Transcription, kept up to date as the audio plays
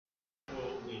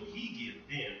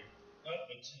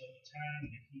until the time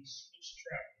that he which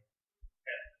traveled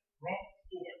hath brought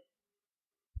forth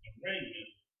a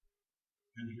raiment,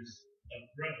 and his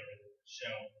brother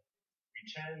shall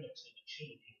return unto the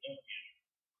children of him,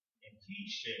 and he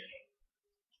shall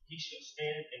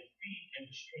stand and feed in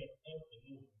the strength of the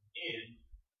Lord, in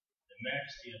the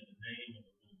majesty of the name of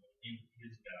the Lord, in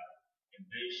his God, and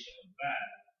they shall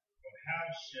abide. For how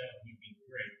shall he be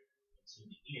great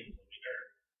until the end of the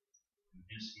earth? And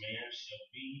this man shall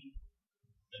be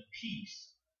the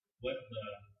peace, what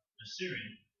the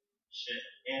Syrian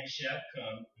shall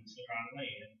come into our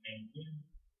land, and when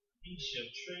he shall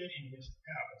tread in his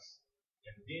palace,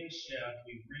 and then shall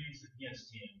he raise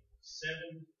against him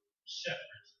 7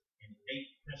 shepherds and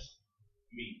 8 principal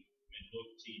men. May the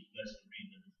Lord continue to bless the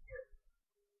reading of his word.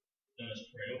 Let us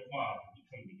pray. Oh Father, we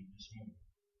come to you this morning.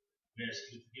 We ask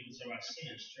you to forgive us of our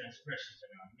sins, transgressions,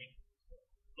 and our iniquities.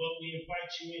 Lord, we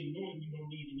invite you in, knowing you don't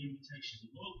need an invitation.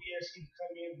 Lord, we ask you to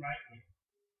come in right now.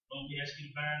 Lord, we ask you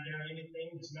to bind down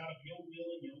anything that's not of your will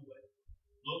and your way.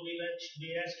 Lord, we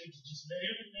ask you to just let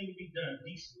everything be done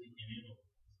decently and in order.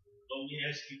 Lord, we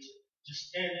ask you to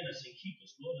just stand in us and keep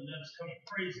us, Lord, and let us come and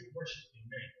praise and worship your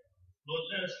name. Lord,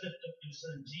 let us lift up your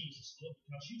son Jesus, Lord,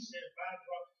 because you said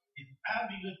if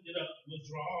I be lifted up, will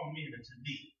draw all men unto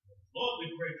thee. Lord, we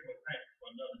pray for and thank you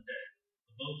for another day.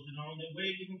 For those that are on their way,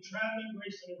 give them traveling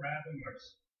grace and arriving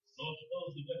mercy. Lord, for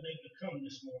those that weren't able to come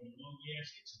this morning, Lord, we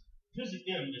ask you to visit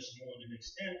them this morning and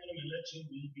stand with them and let your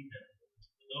will be done.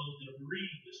 For those that are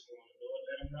bereaved this morning, Lord,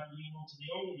 let them not lean on to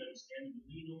their own understanding,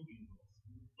 but lean on you, Lord.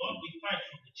 Lord, we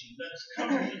thankful that you let us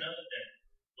come another day.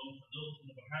 Lord, for those that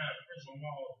are behind prison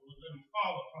walls, Lord, let them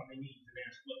fall upon their knees and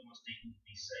ask what must they do to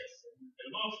be saved. And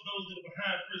Lord, for those that are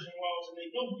behind prison walls and they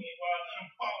know who you are, let them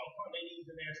fall upon their knees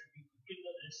and ask to be forgiven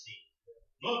of their sin.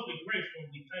 Lord, we're grateful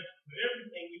and we thank you for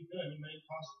everything you've done and made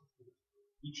possible for us.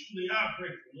 We truly are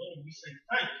grateful, Lord, and we say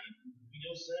thank you for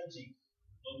your son Jesus.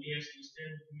 Lord, we ask you to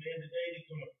stand with the man today that's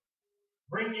going to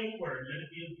bring your word. Let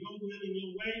it be of your will and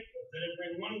your way. Let it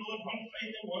bring one Lord, one faith,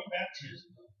 and one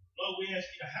baptism. Lord, we ask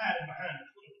you to hide him behind the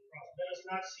foot of the cross. Let us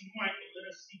not see Michael. Let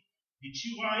us see that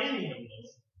you are in him, Lord.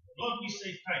 Lord, we say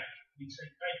thank you. We say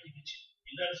thank you that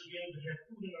you let us be able to have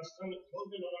food in our stomach,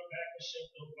 clothing on our back, and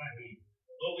shelter over our head.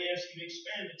 Lord, we ask you to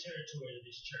expand the territory of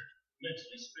this church,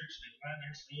 mentally, spiritually,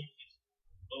 financially, and physically.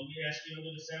 Lord, we ask you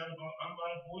under the sound of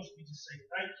our voice, we just say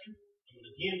thank you. And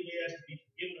again, we ask to be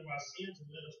forgiven of our sins and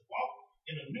let us walk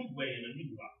in a new way, in a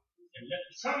new life. And let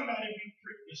somebody be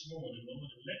pricked this morning, Lord,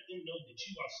 and let them know that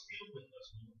you are still with us,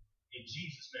 Lord. In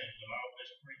Jesus' name, we'll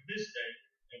always pray this day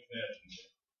and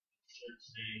forevermore. Church,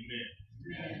 say amen.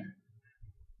 Amen.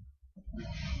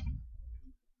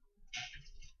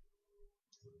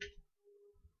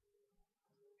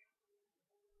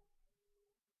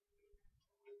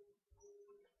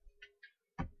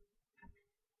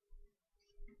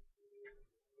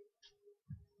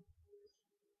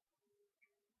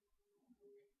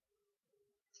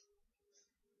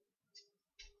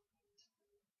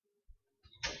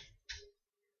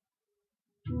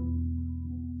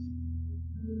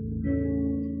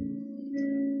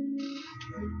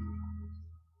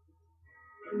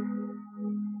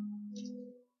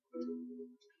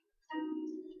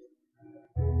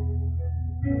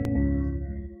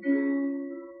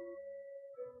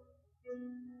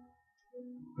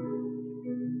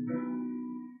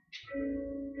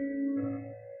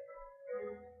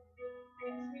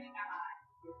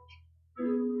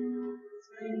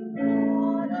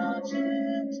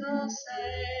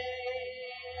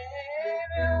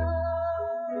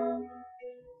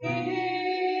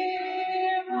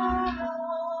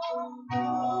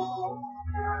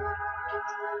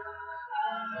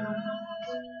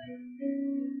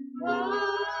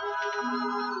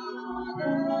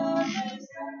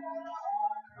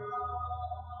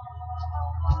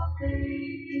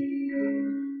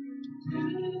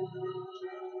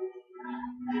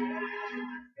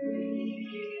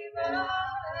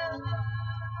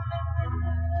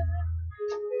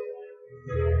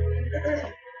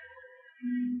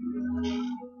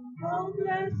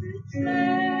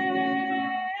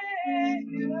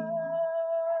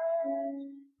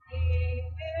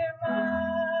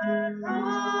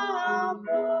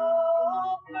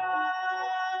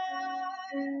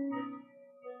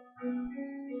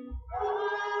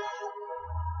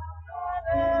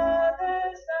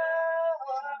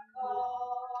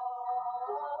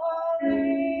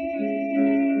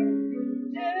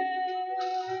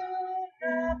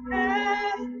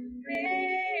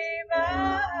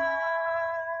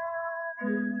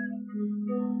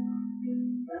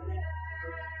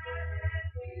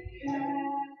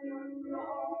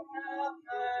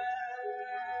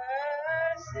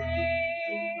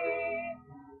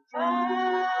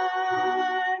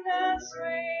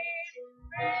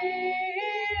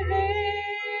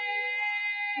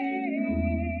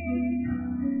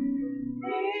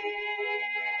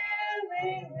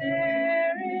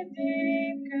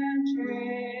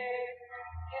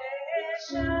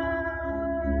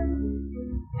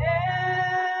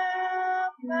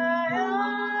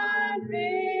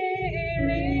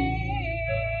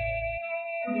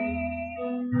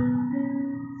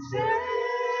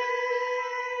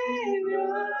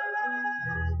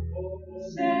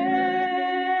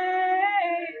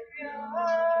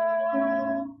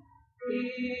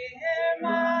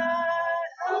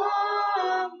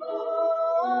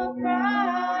 humble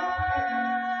cry.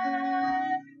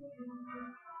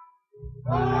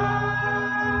 While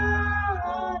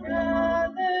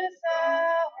others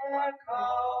are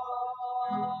calling,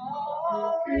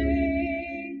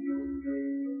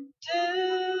 do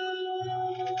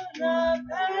not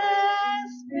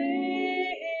pass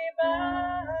me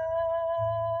by.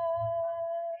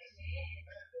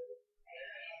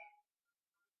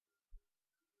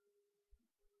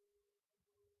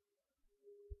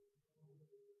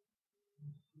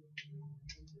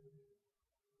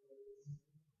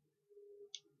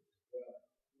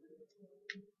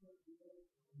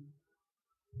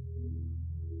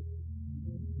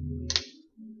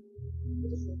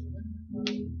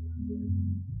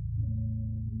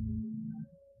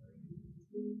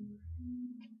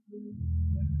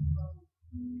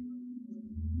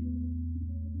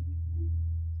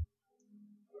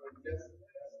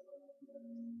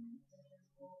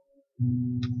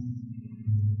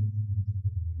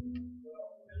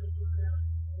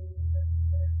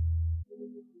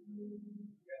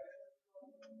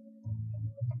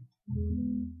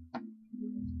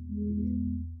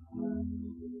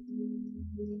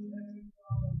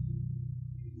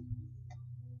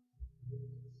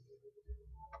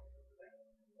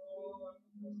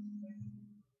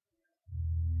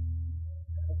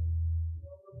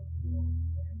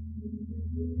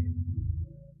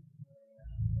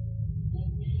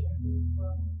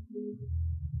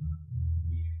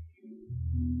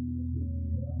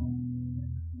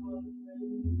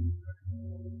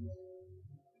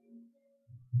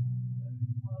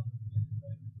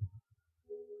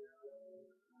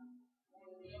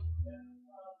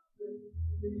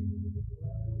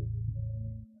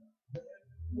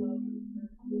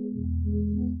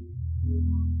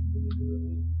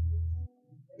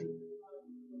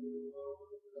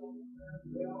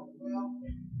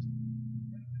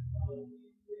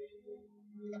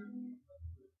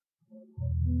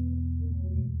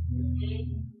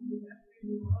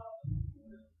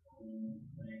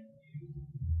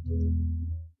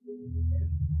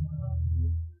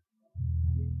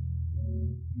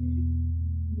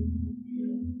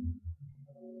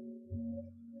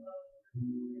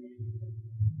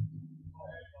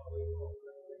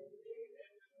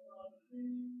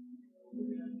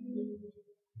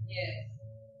 Yes.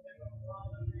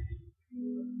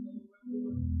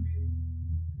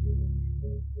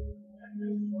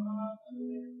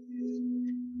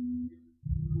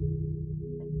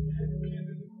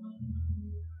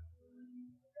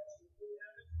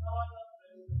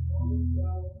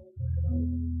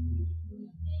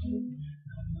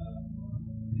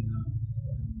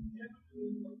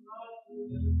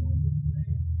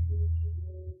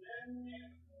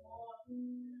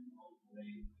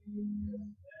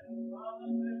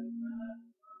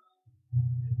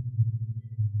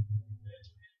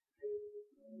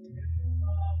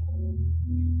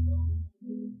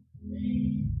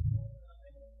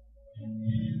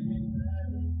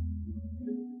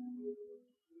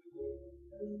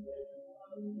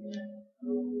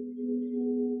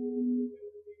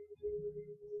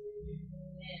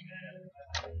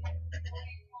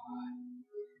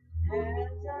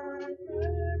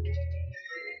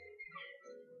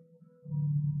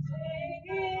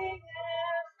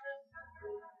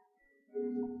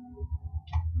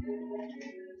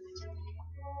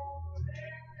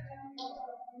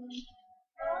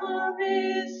 Of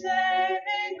His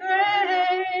saving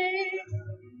grace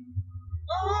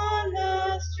on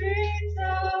the streets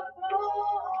of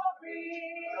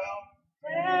glory,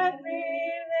 let me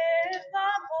lift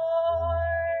my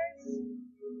voice.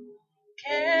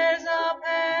 Cares are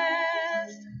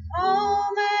past,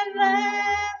 home and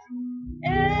land,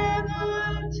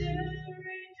 ever to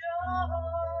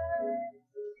rejoice.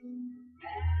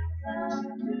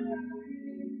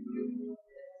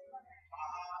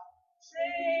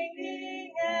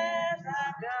 Singing as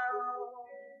I go,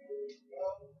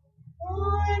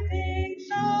 pointing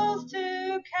souls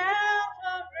to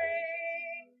Calvary,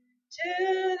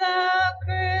 to the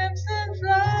crimson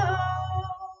flow.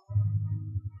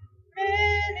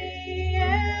 Many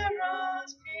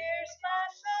arrows pierce my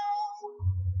soul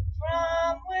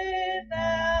from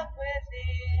without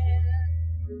within.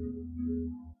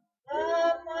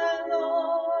 But my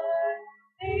Lord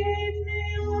leads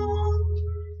me on,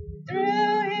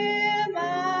 through Him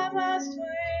I must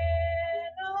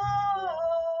win.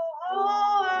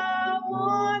 Oh, I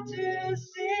want to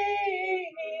see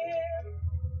Him,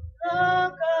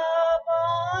 look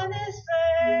upon His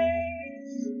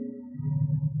face,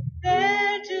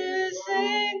 there to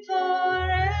sing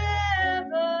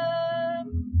forever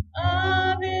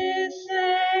of His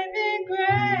saving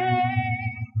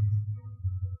grace.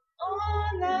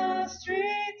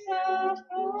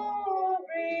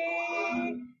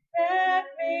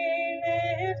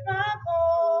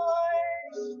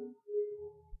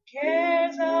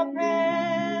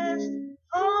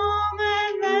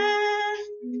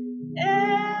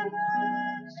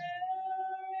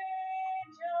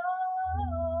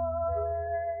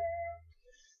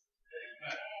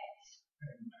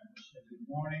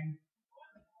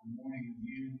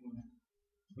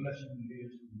 blessing it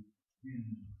is to be in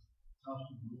the house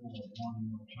of the Lord one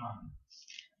more time.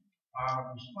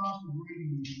 Our responsive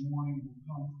reading this morning will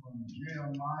come from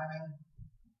Jeremiah,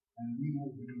 and we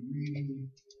will be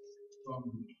reading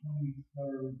from the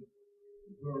 23rd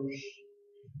verse.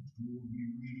 We will be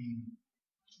reading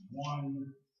 1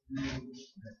 through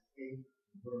the 8th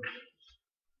verses.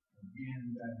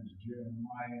 Again, that is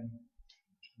Jeremiah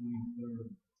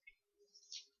 23rd.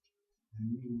 And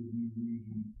we will be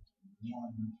reading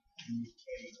 1 through 8.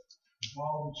 If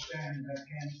all would stand that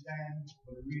can stand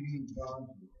for the reading of God's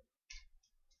word.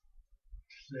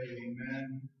 Say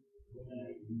amen.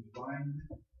 We find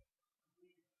it.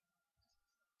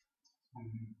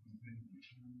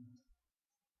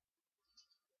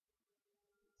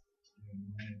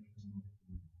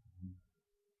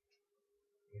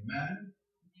 Amen.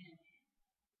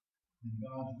 And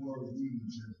God's word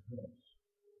reads as thus.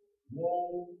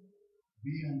 Woe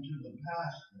be unto the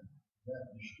pastor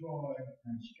that destroy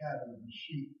and scatter the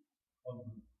sheep of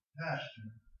the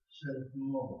pasture, saith the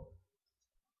Lord.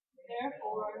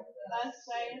 Therefore, thus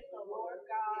saith the Lord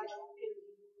God of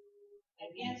Israel,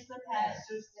 against the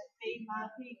pastors that feed my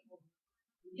people.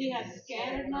 He hath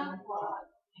scattered my flock,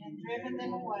 and driven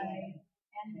them away,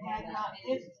 and have not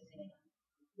visited them.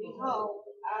 Behold,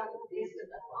 I will visit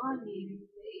upon you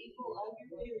the evil of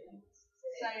your doings,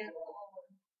 saith the Lord.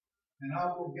 And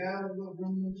I will gather the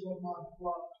remnants of my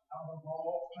flock out of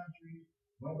all countries,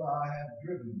 whither I have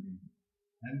driven them,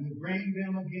 and will bring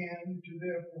them again to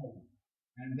their fold,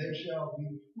 and they shall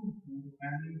be fruitful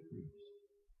and increase.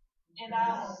 And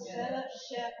I will set up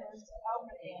shepherds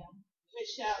over them,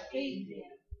 which shall feed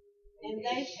them, and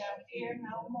they shall fear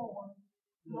no more,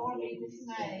 nor be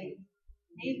dismayed,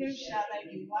 neither shall they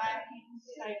be lacking,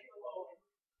 saith the Lord.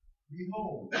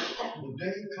 Behold, the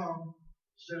day comes,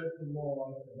 saith the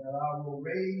Lord, that I will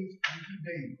raise unto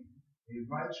David a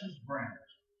righteous branch,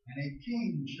 and a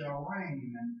king shall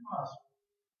reign and prosper,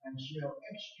 and shall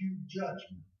execute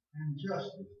judgment and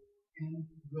justice in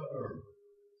the earth.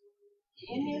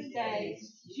 In his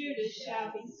days Judah shall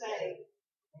be saved,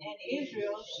 and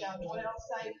Israel shall dwell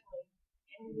safely.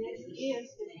 And this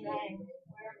is his name,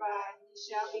 whereby he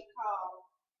shall be called,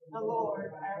 the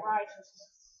Lord our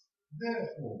righteousness.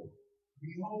 Therefore,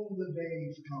 behold, the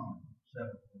days come,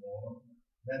 saith the Lord,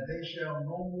 that they shall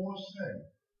no more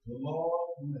say, the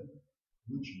Lord liveth,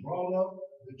 which brought up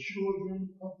the children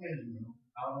of Israel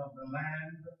out of the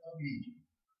land of Egypt,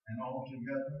 and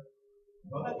altogether,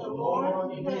 but the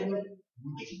Lord liveth,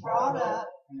 which brought up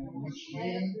and which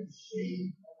led the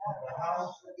seed of the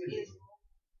house of Israel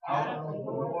out of the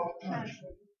north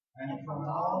country, and from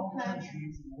all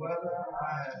countries whither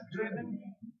I have driven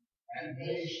them, and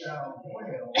they shall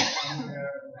dwell in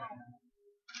their land.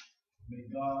 May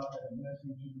God have mercy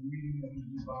to the reading of his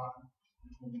divine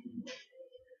holy word.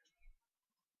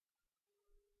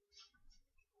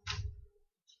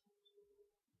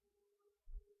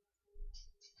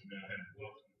 Now have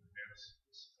welcome to the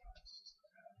Harrison's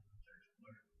church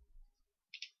word.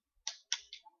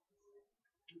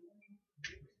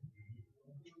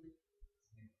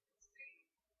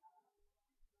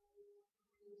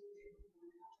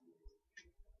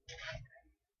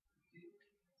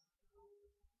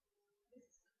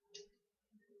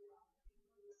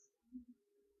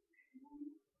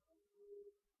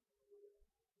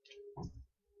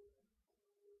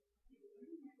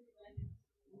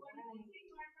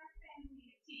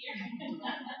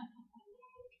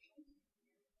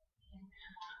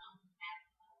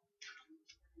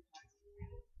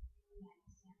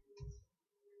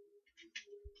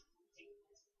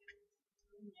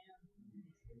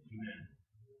 Amen.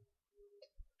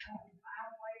 By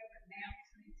way of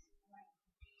announcements, on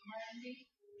Monday,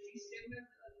 December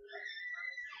the 1st,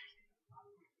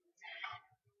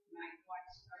 night watch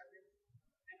service,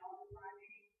 and on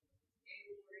Friday,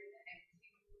 January the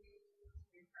 18th,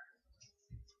 rehearsal at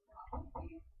 6 o'clock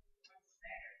p.m. On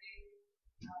Saturday,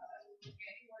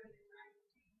 January the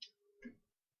 19th,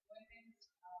 women's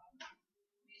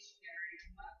missionary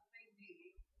monthly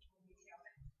meeting will be held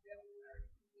at 12:30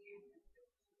 p.m. until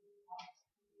 2 o'clock.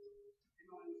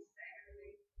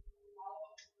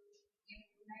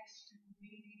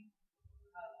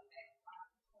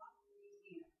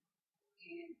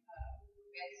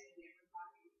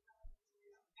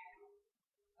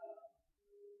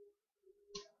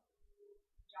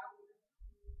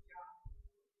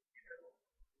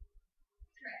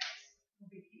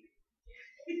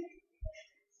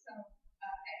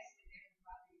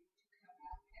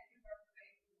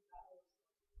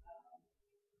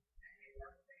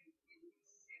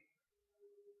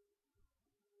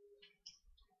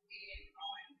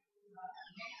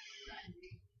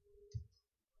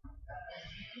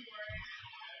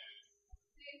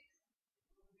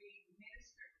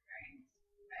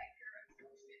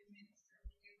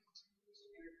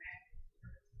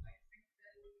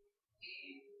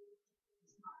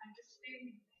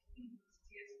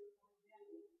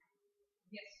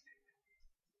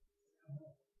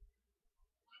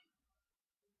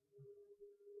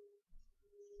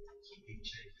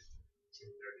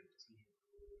 10:30 to 10.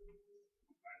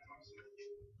 Right on search.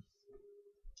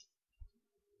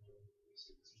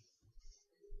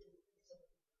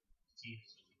 10,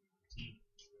 so 10.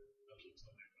 Okay,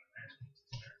 so okay,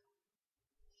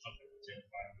 10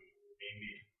 o'clock.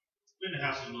 Amen. We're in the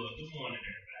house of the Lord. Good morning,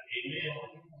 everybody. Amen.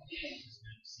 It's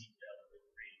good to see y'all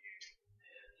right here.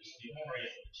 We still pray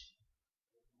with you.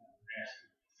 Ask you,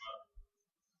 Father.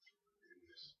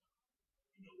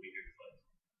 You know, we're here for you.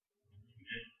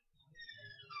 Amen.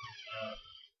 Our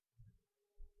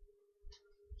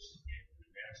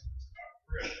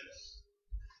prayer list.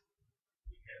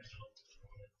 We have no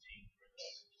team for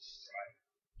us right?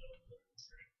 No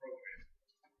program.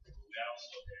 We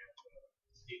also have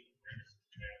people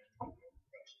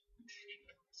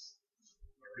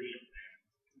Maria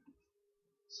family.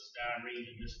 Sister Irene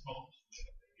and Miss Coach.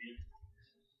 Amen.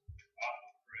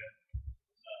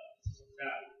 Sister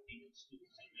Tyler, people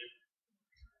schools. Amen.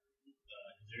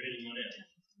 Is there anyone else?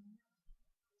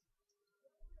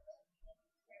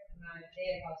 My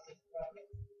dead house's brother.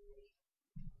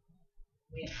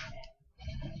 We have that.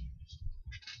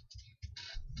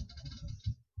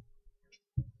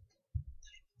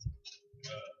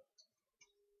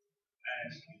 I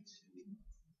ask you to,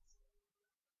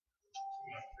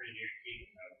 my friend here, King,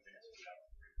 I would ask you out to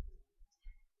pray.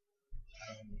 I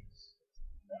was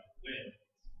not well,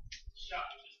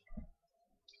 shocked this morning.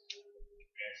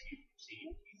 Ask you to see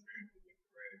if you pray for your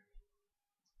prayer.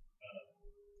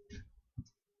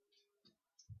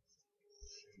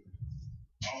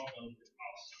 All those that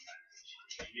lost somebody.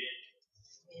 Amen.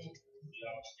 We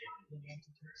all stand in the need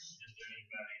of prayer. Is there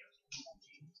anybody else?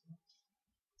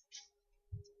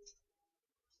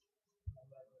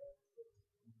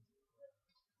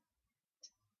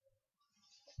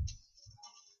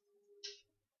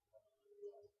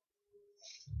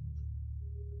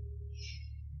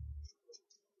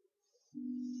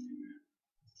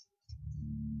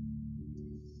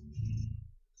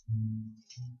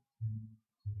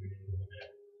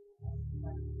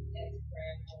 As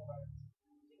prayer for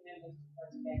members of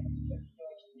First Baptist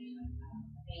Church, Georgetown,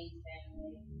 Haynes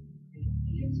family, and the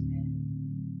Peters family.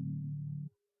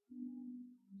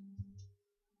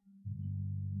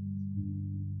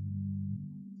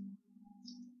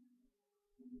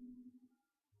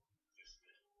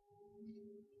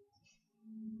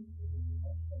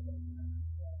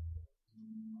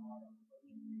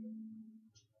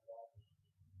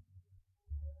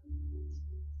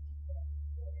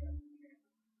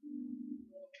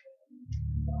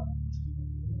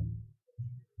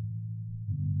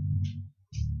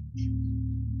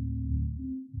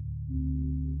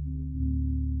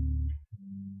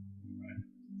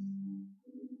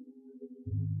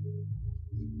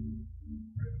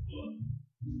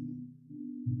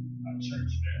 Our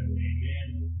church family, amen.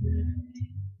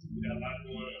 We got a lot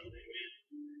going on, amen.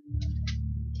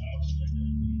 We all stand in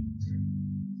the need of prayer.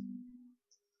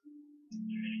 Is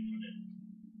there anyone else?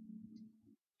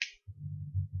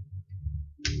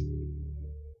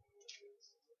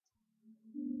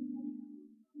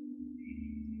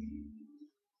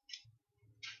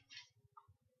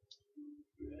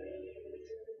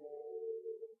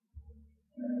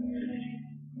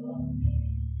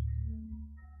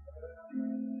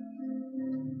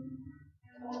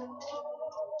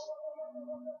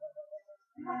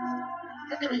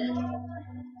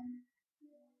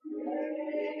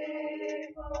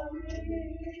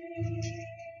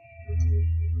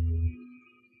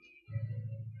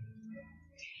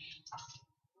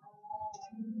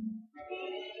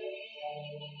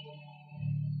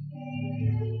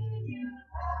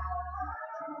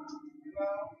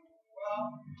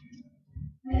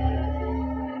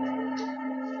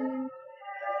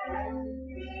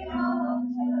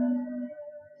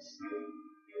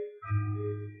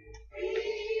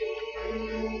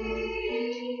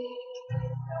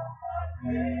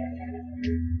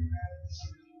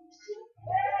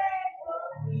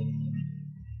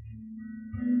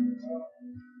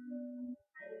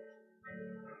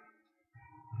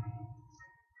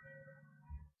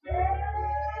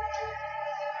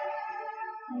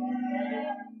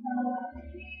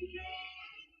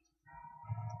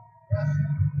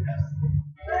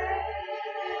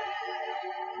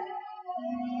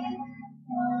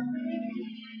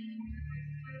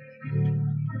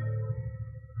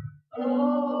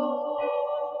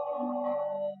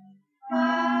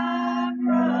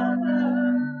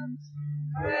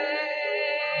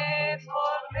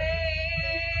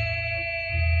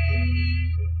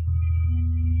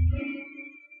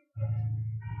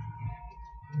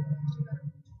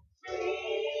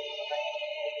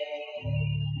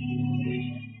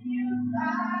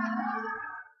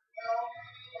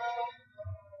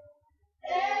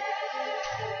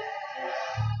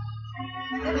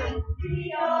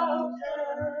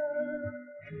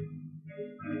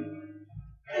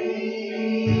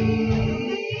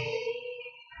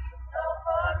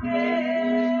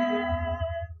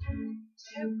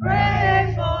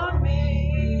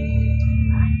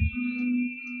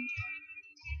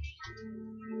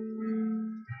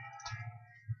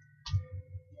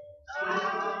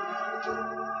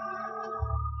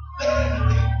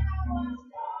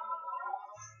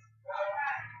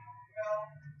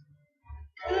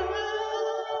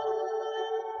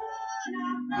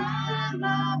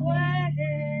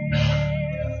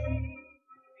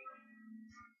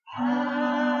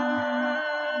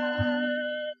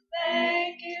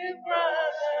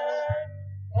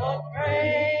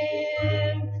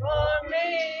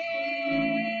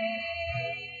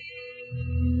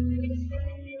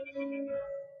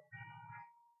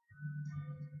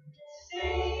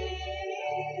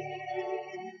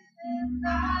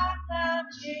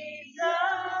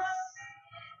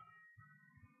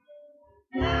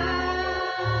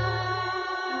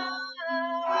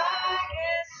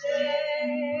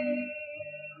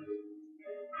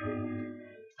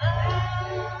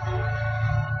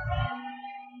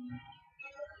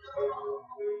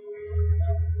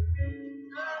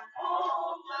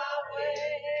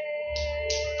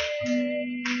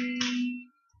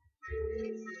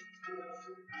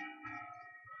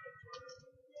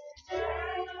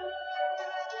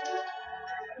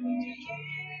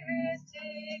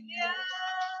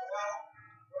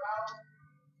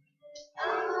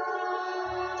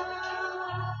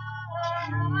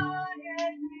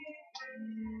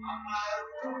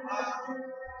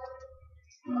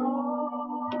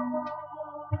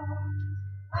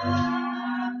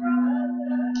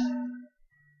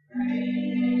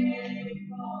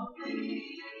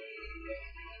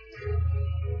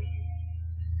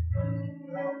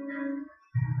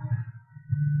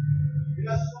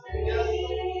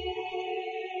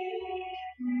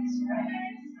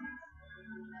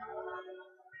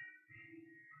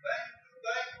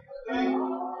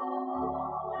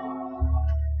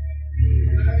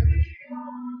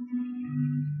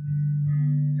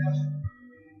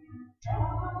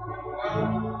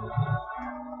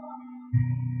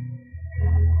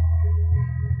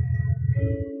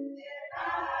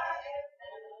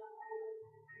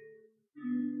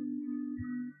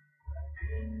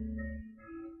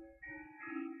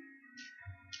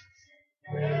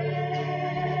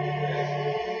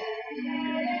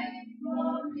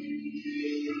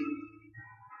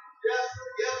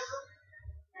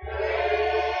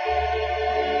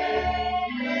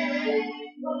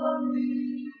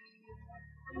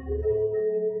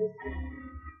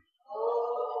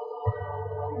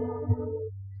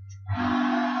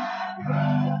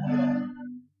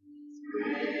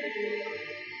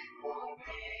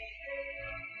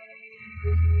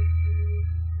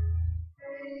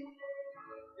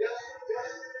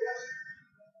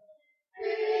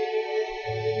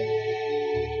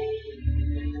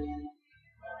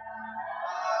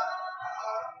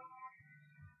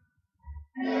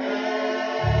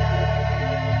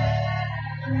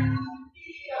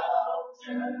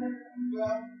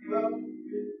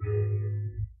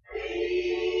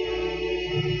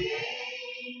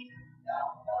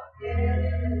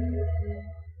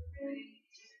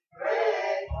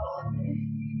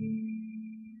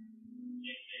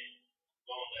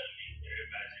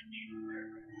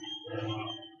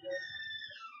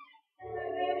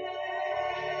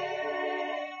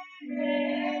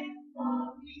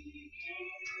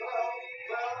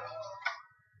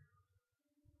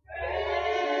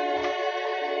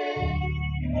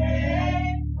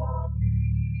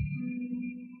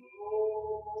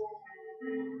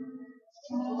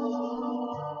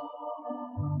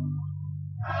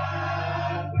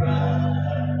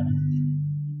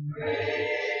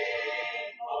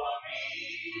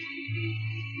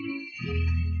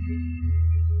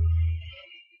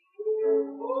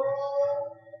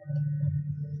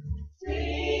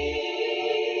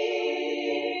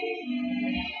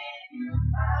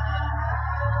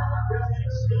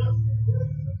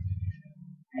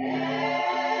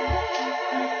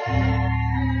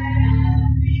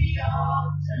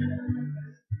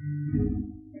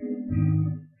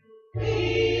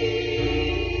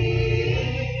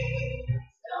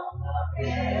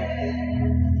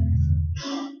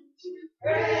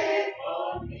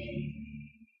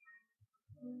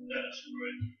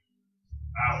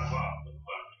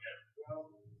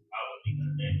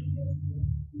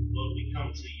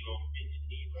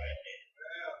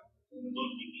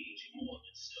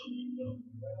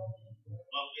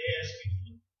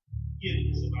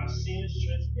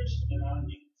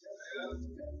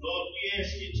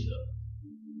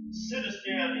 Sit us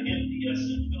down and empty us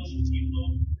and fill us with you,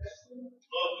 Lord.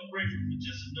 Lord, we grateful for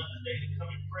just another day to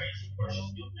come and praise and worship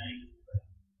your name.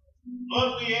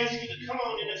 Lord, we ask you to come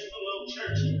on in this little old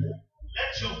church and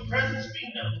let your presence be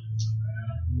known.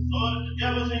 Lord, if the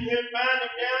devil's in here, bind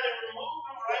him down and remove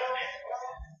him right now.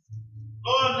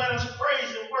 Lord, let us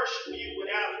praise and worship you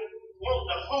without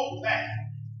wanting to hold back.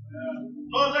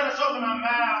 Lord, let us open our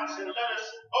mouths and let us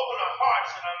open our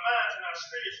hearts and our minds and our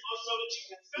spirits, Lord, so that you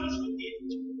can fill us with it.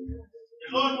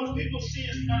 And Lord, when people see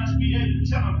us, let us be able to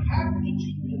tell them, how did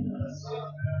you win us?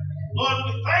 Lord,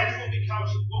 we're thankful because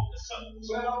you woke us up.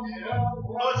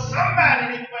 Lord,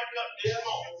 somebody didn't wake up this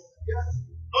morning.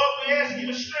 Lord, we ask you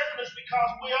to strengthen us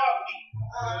because we are weak.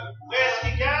 We ask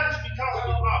you to guide us because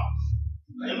we're lost.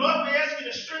 And Lord, we ask you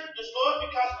to strengthen us, Lord,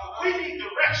 because we need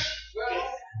direction.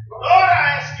 Lord,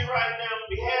 I ask you right now on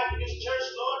behalf of this church,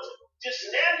 Lord, to just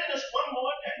stand in us one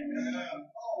more day.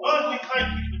 Lord, we thank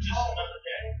you for just another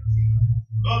day.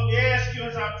 Lord, we ask you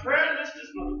as our prayer list this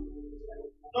morning.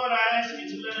 Lord, I ask you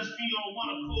to let us be on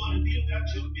one accord and be about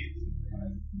your business.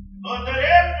 Lord, let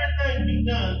everything be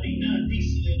done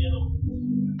decently and in order.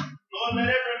 Lord, let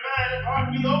every mind and heart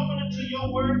be open to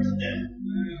your word today.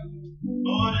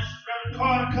 Lord, as Reverend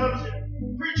Carter comes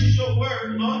and preaches your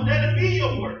word, Lord, let it be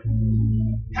your word.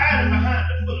 Hide it behind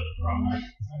the foot of the cross.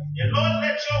 And Lord,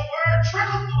 let your word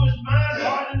trickle through his mind,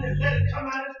 heart, and let it come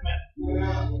out of his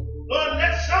mouth. Lord,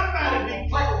 let somebody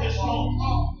be pricked this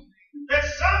morning. Let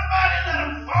somebody let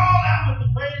them fall out with the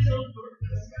ways of the word.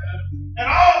 And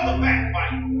all the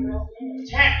backbiting,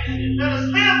 tackling, and let us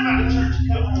live by the church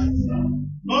covenant.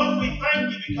 Lord, we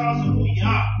thank you because of who you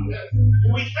are.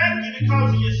 We thank you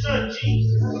because of your son,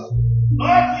 Jesus.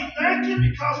 Lord, we thank you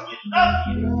because we love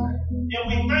you. And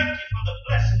we thank you for the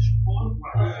blessings you poured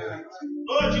upon us.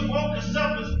 Lord, you woke us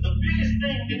up as the biggest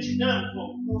thing that you done for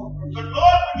us. But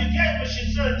Lord, when you gave us your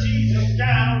son, Jesus,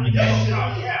 died on the hill of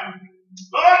Calvary,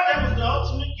 Lord, that was the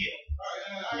ultimate gift.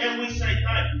 And we say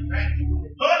thank you.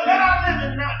 Lord, let our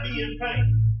living not be in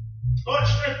vain. Lord,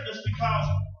 strengthen us because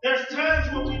there's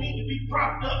times when we need to be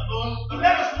propped up, Lord. But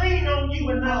let us lean on you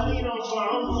and not lean on our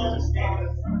own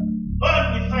understanding. Lord,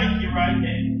 we thank you right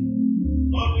now.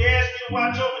 Lord, we ask you to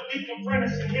watch over Deacon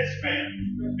Prentice and his family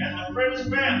and the Prentice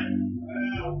family.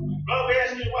 Lord, we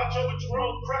ask you to watch over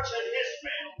Jerome Crutcher and his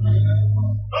family.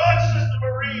 Lord, Sister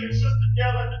Marie and Sister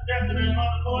Della and the death of their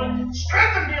mother, Lord,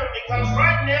 strengthen them because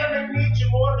right now they need you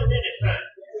more than anything.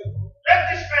 Let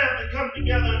this family come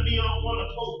together and be on one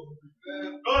accord.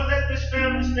 Lord, let this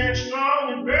family stand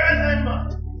strong and bear their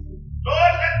mother.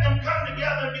 Lord, let them come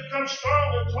together and become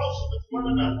stronger and closer with one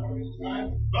another.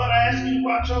 Lord, I ask you to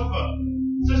watch over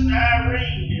Sister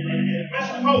Irene and Miss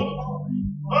Pope.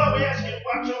 Lord, we ask you to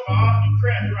watch over Arthur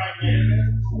Kraft right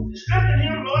now. Strengthen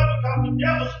him, Lord, because the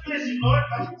devil's busy, Lord,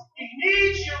 because he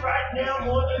needs you right now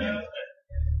more than anything.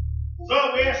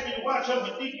 Lord, we ask you to watch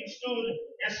over Deacon Stewart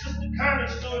and Sister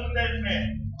Connie Stewart and their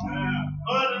family.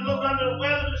 Lord, they look under the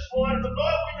weather this morning, but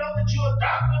Lord, we know that you're a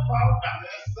doctor of all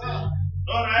doctors.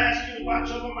 Lord, I ask you to watch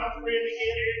over my friend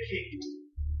again, Eric King.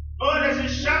 Lord, as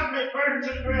his shop may burn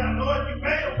to the ground, Lord, you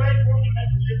made a way for him to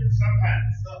make a living somehow.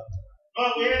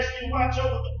 Lord, we ask you to watch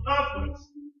over the loved ones.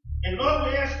 And Lord,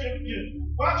 we ask you to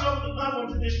watch over the loved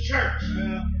ones of this church.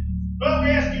 Lord, we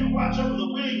ask you to watch over the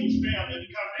Williams family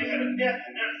because they had a death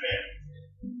in their family.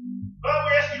 Lord,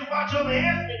 we ask you to watch over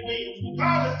Anthony Williams. We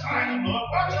call his title, Lord.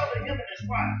 Watch over him and his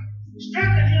wife.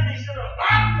 Strengthen him. He's in a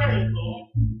lot of pain, Lord.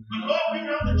 But Lord, we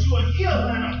know that you are healer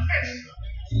and a fixer.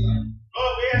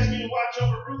 Lord, we ask you to watch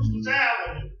over Bruce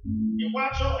Allen and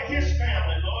watch over his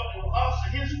family, Lord, and the loss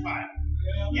of his wife.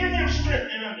 Give him strength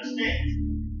and understanding.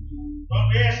 Lord,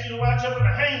 we ask you to watch over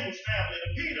the Haynes family,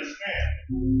 the Peters family.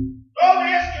 Lord, we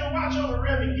ask you to watch over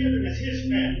Reverend Gibbon and his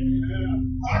family.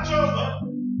 Watch over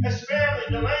his family,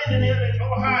 Delaney and him in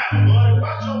Ohio, Lord, and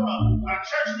watch over our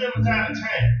church members out of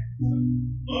town.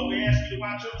 Lord, we ask you to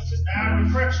watch over Sister Ira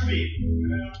Crutchfield.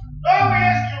 Lord, we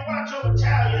ask you to watch over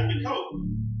Talia and Dakota.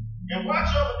 And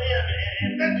watch over them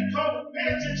and let Dakota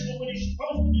pay attention to what he's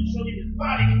supposed to do so that his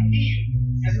body can heal.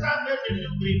 And stop letting him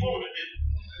do what he want to do.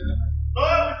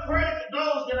 Lord, we pray for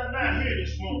those that are not here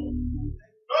this morning.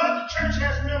 Lord, the church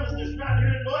has members that's not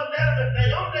here. Lord, let them, if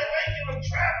they're on their way, give them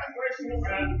traveling grace and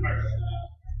around the person.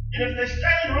 And if they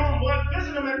stay home, Lord,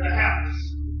 visit them at the house.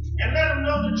 And let them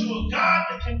know that you're a God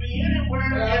that can be anywhere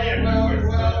and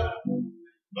everywhere.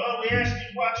 Lord, we ask you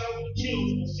to watch over the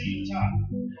children and see the top.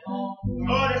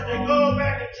 Lord, as they go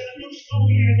back into the new school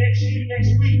year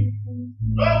next week,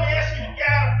 Lord, we ask you to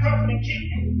guide them, comfort, and keep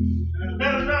them.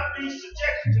 Let them not be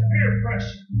subjected to peer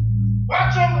pressure.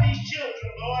 Watch over these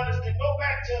children, Lord, as they go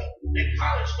back to their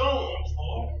college dorms,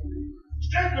 Lord.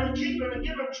 Strengthen them, keep them, and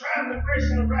give them traveling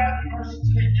grace and arriving mercy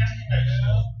to their destination.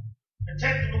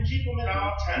 Protect them and keep them at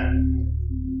all times.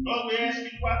 Lord, we ask you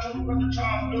to watch over Brother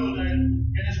Charles Miller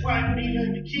and his wife Nina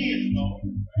and the kids, Lord.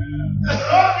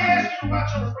 Lord, we ask you to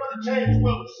watch over Brother James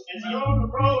Willis. As he's on the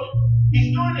road,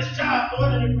 he's doing his job,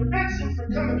 Lord, and it prevents him from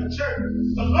coming to church.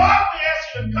 But Lord, we ask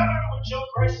you to cover him with your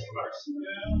grace and mercy.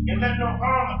 And let no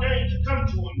harm or danger come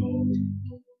to him, Lord.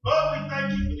 Lord, we thank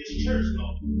you for this church,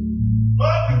 Lord.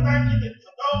 Lord, we thank you that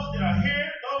for those that are here,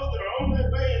 those that are on their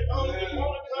way, and those that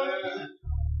want to come.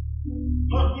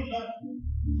 Lord, we love you.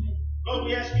 Lord,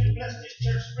 we ask you to bless this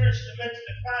church spiritually,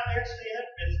 mentally, financially, and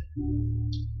physically.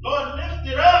 Lord, lift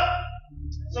it up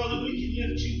so that we can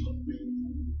lift you up.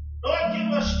 Lord,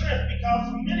 give us strength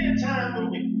because many a time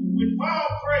when we fall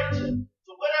prey to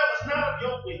whatever's not of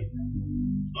your will.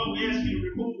 Lord, we ask you to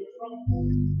remove it from us.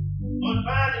 Lord,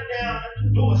 bind it down at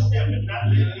the doorstep and not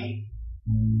let it in.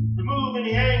 Remove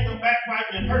any anger,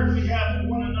 backbiting, and hurt we have for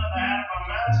one another out of our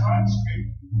minds, hearts, and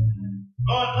spirit.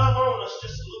 Lord, love on us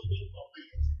just a little bit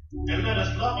more. And let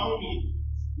us love on you.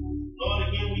 Lord,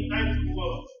 again, we thank you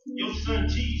for your son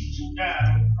Jesus who died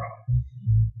on the cross.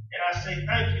 And I say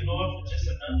thank you, Lord, for just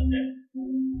another day.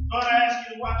 Lord, I ask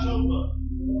you to watch over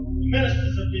the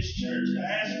ministers of this church.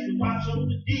 I ask you to watch over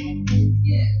the deacons,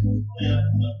 the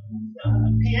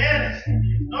pianists, and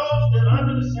those that are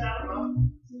under the sound of my voice.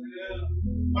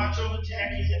 Watch over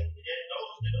Jackie and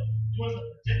those that are doing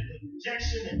the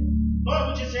projection. And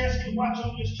Lord, we just ask you to watch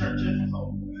over this church as a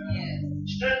whole.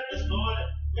 Strengthen us, Lord. And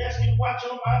we ask you to watch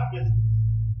over our business.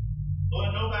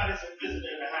 Lord, nobody's a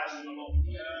visitor in the house no more.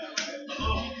 But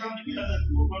Lord, we come together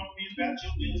and we're going to be about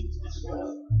your business this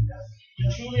morning. We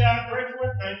truly are grateful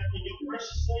and thankful in your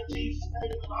precious son Jesus'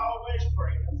 name. We always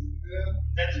pray.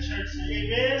 Let the church say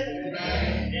amen.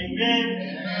 Amen.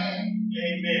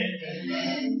 Amen.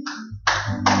 Amen.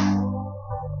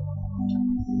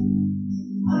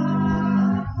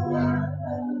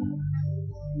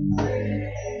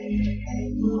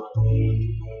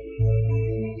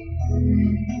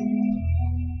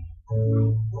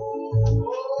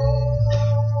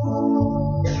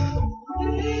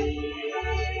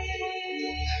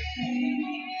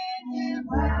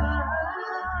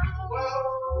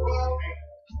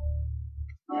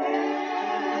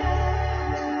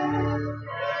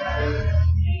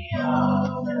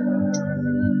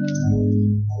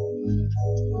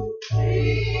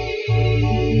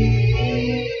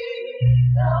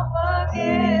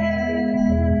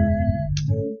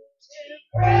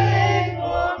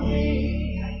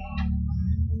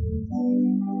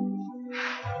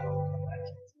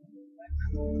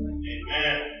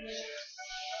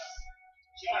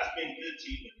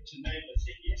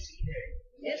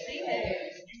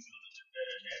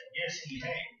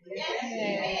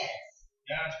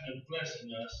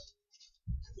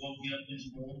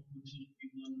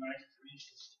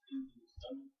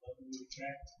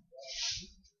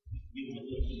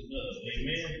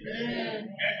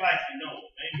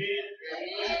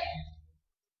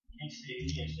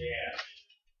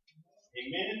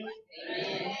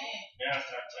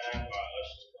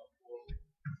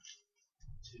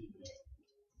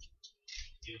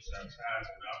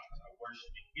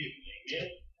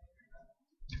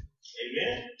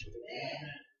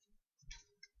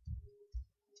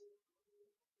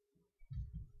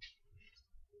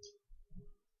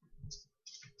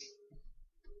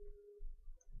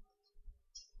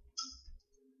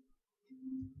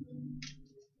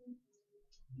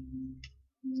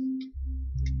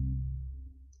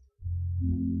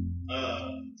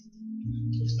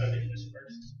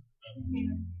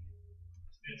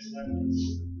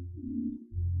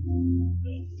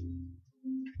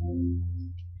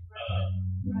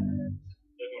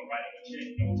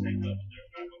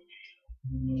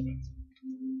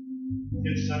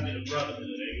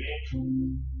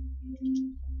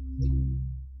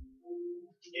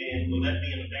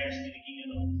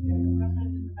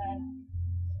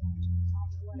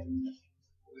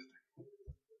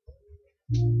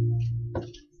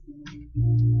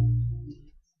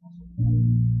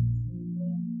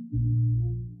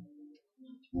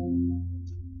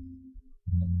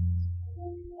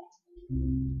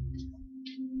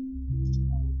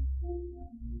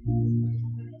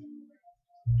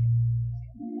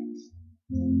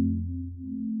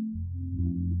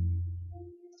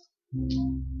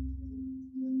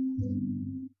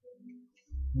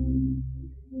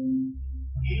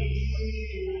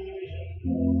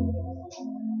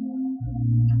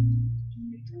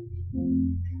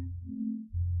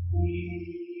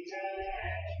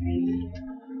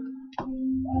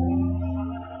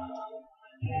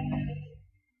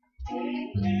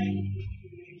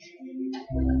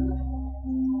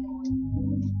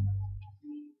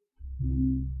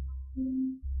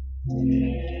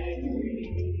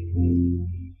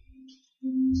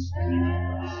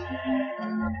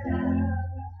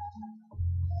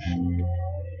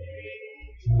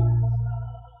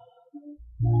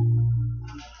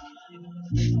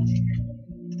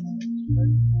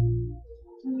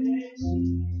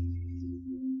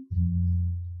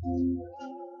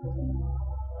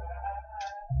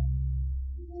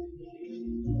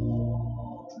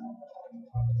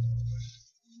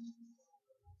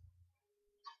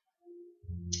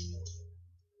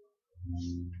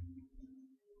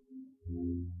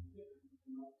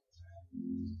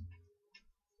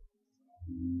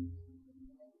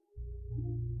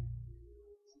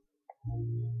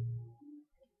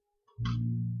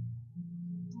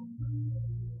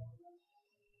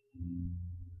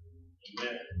 We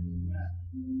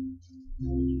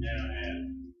now have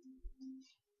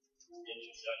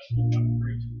introduction of our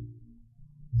preacher.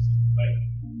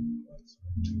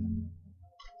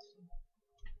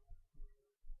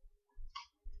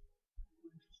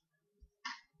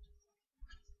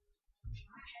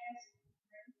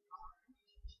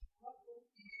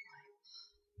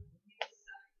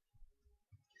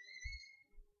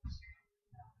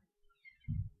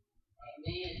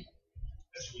 Amen.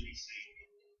 That's what he said.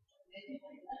 That's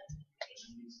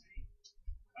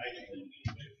what he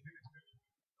said.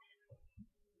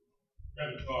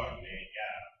 Brother Carter, man,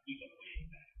 God, we go way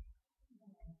back.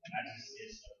 I just said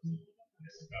something to him.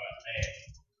 This is God's man.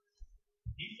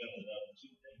 He fell in love with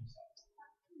two things.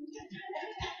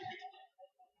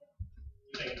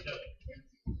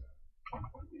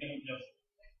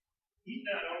 He's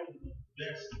not only the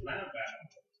best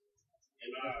linebacker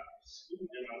in our school,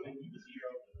 in our league, he was a year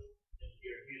older than a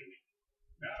year ahead of me.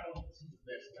 Not only was he the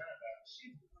best linebacker,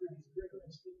 she was the prettiest girl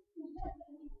in school.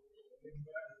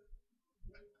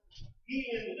 He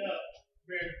ended up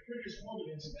being the prettiest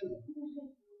woman in school.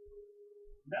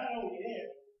 Not only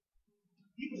that,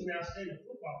 he was an outstanding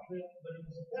football player, but he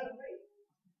was a better man.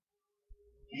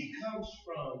 He comes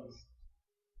from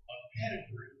a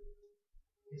pedigree.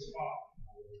 His father,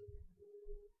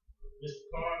 Mr.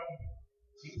 Carter,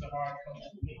 he was a hard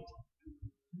coach for me.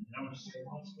 And I'm going to share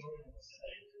one story and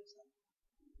say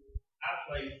I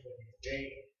played for his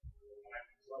dad,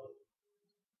 Michael Sloan.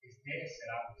 His dad said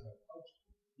I was uncoachable.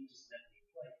 He just let me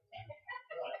play.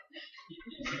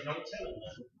 He said, don't tell him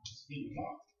nothing. Just give him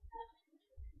off.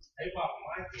 They bought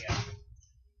Mike out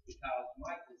because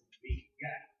Mike was a big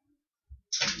guy.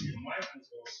 And Mike was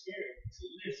going to scare him to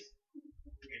listen.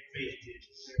 And faith did.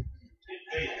 And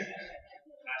faith.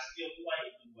 I still play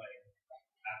the way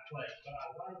I play. But I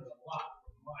learned a lot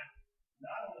from Mike.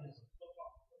 Not only as a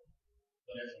football player,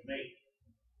 but as a mate.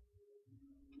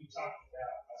 We talked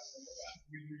about, I said about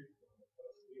 3 years ago, the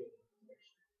first real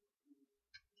information.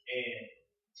 And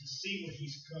to see where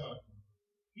he's come,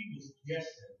 he was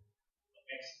destined for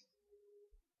excellence.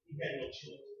 He had no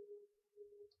choice.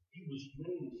 He was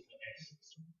groomed for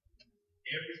excellence.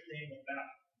 Everything about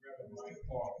Reverend Mike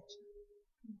Carter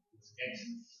was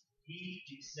excellence. He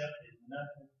accepted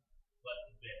nothing but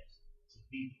the best to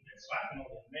be the best. So I can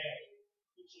only imagine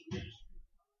with your ministry.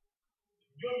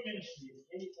 If your ministry is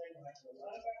anything like the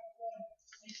linebacker play,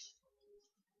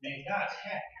 man, God's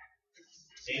happy.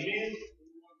 Amen.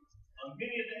 On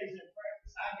many days in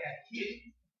practice, I got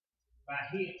hit by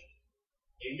him.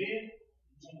 Amen.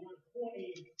 So we're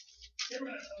 20.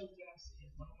 Remember I told you, I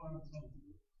said, my mom told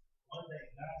me, one day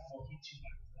God's going to hit you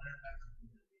like a linebacker.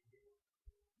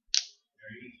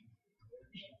 Very easy.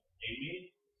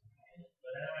 Amen.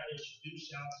 But I introduce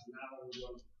y'all to not only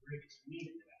one of the greatest men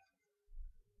that I know,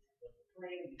 but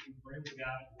praying that you bring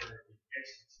God's word with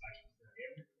excellence like he's done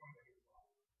every part of your life.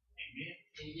 Amen.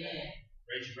 Amen.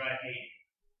 Raise your right hand.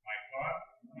 My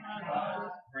God.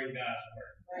 Bring God's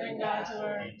word. Bring God's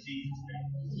word. In Jesus' name.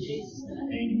 In Jesus'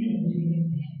 name. Amen.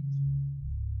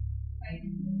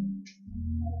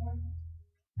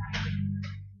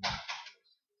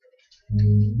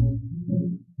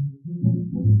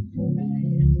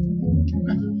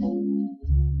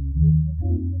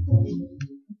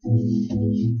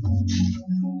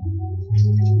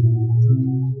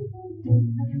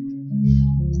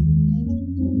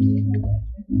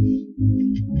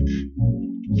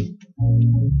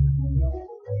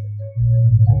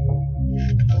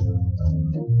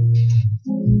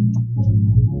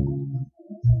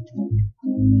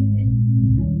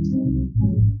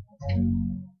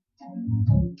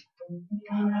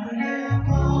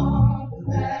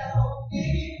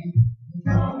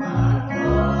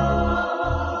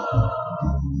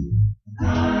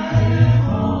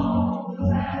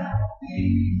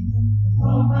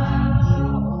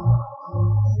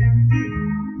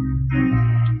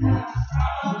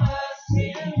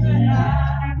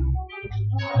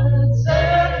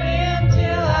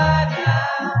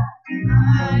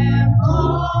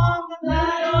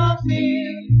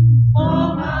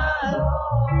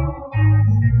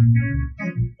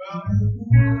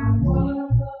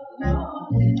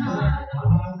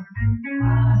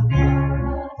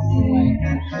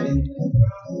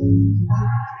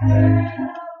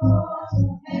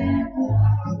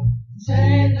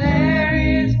 Say there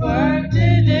is work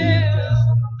to do.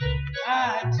 I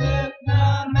took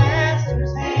my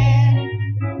master's hand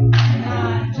and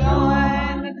I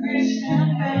joined the Christian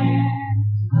band.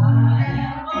 I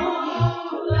am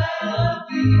all of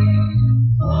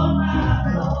you for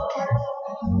my Lord.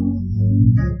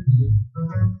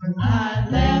 I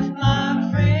left my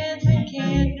friends and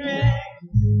kindred,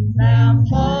 bound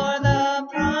for the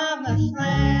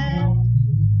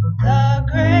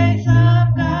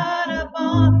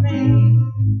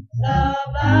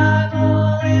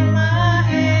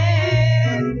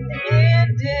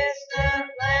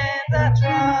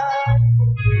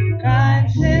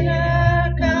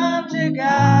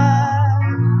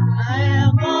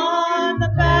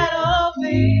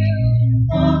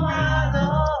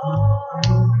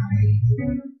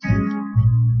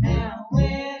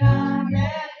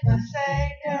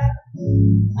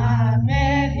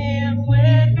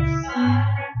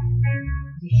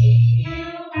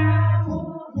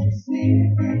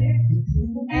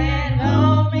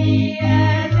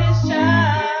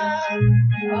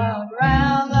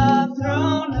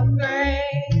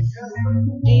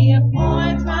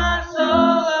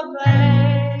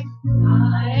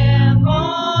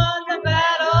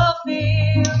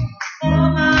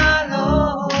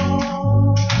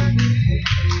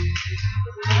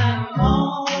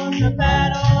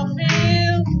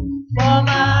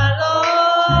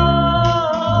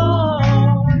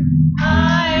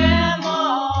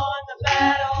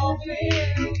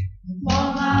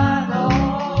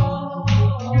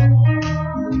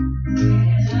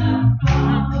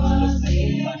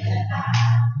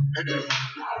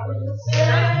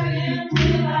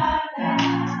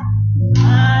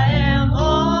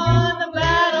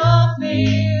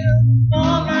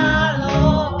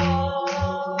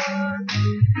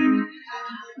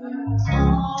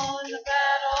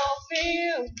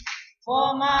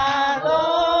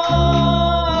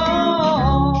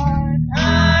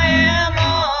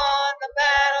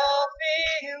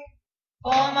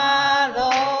for my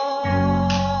Lord.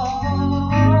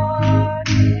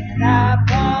 And I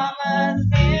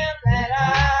promised him that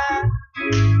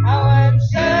I would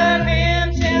serve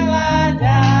him till I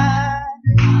die.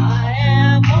 I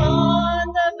am on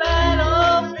the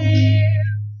battlefield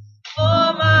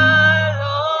for my Lord.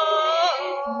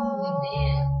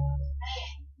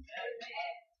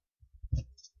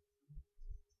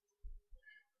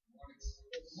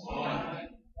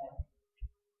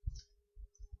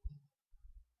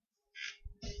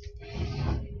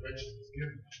 Direction is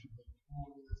given. I should look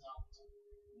forward to this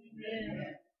opportunity.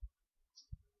 Amen.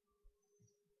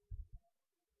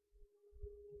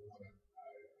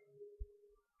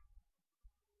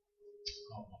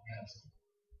 Call my pastor.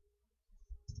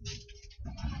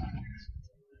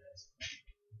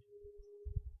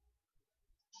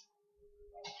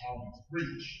 Call him to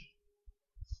preach.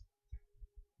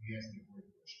 He asked me a great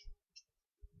question.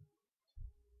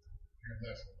 And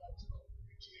that's what I was called to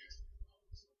preach. He asked me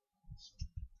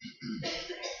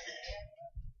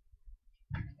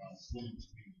if I was willing to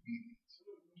be obedient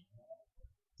in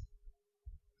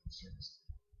service.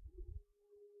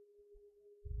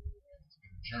 It's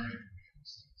been a journey for me ever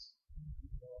since.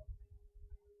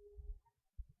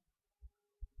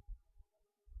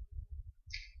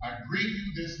 I greet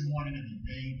you this morning in the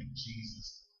name of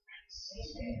Jesus Christ,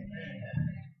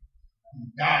 who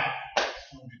died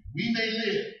so that we may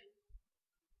live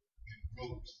and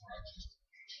rose for our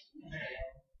justification.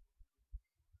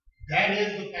 That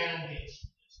is the foundation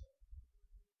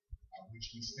on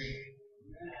which we stand.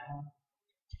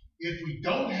 If we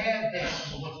don't have that,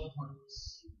 then what's the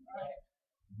purpose?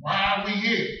 Why are we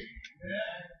here?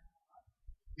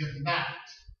 If not,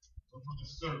 but for the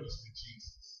service of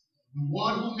Jesus, the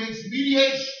one who makes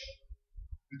mediation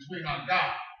between our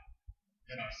God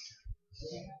and our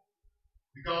sin.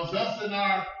 Because us in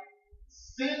our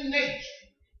sin nature,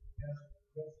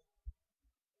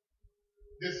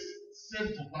 this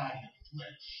sinful body of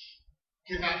flesh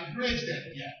cannot bridge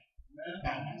that gap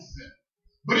by myself.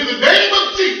 But in the name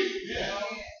of Jesus,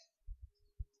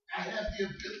 I have the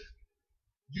ability.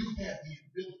 You have the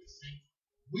ability, saints.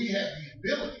 We have the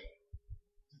ability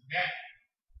to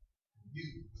navigate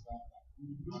you.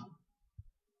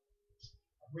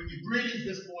 I bring you greetings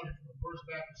this morning from the First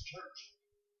Baptist Church,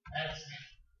 Addison,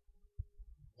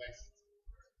 Lexington.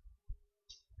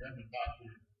 Reverend Dr.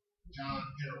 John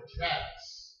Carroll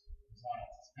Travis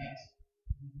resides as pastor,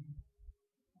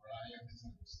 where I am his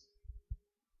understudy,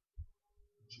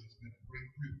 which has been a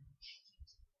great privilege.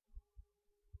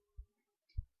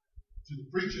 To the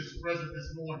preachers present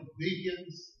this morning,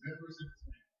 deacons, members, and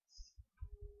friends,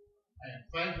 I am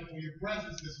thankful for your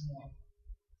presence this morning.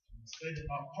 Stated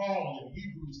by Paul in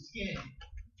Hebrews 10:25.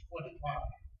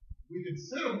 We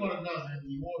consider one another in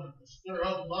the order to stir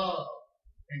up love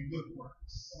and good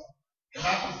works,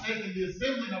 not forsaking the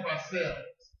assembling of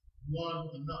ourselves one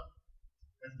with another,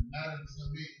 as the matter of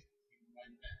some is, even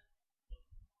right now.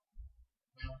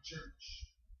 Now, church,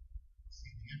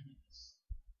 see the emptiness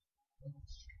of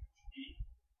this church.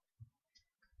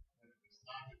 But it's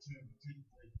not determined to take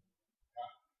God.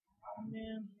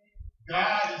 Amen.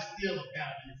 God is still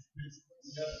about his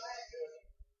business.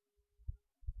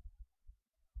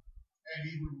 And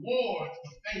he rewards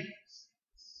the faithful.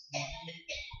 So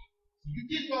you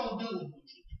keep on doing what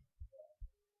you do.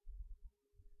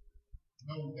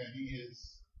 Know that he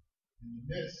is in the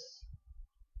midst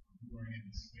of you are in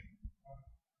his favor.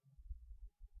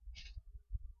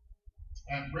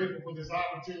 I'm grateful for this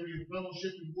opportunity of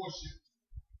fellowship and worship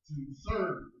to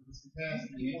serve in this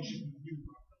capacity of worship with you,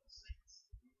 my fellow saints.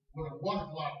 What a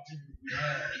wonderful opportunity we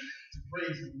have to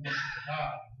praise and worship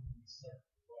God whom we serve.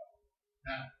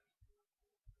 Now,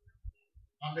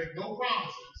 I make no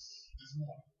promises this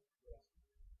morning.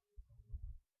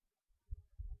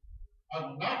 I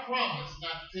will not promise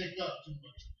not to take up too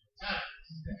much of your time.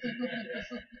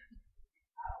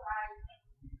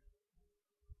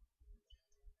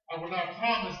 I will not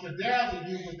promise to dazzle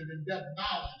you with an in-depth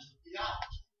knowledge of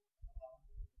theology.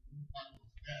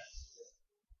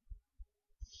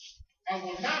 I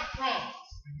will not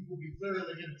promise that you will be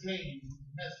thoroughly entertained with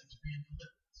the message being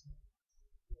delivered.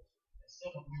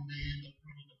 Some of you may end up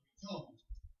bringing up your toes.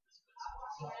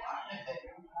 So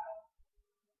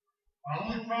I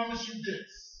only promise you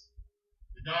this: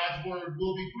 that God's word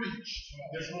will be preached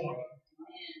this morning.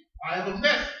 I have a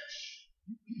message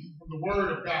from the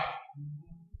word of God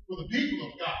for the people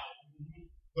of God,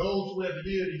 those who have an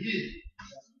ear to hear.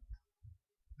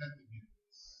 Let them hear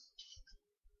this.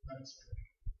 Let us pray.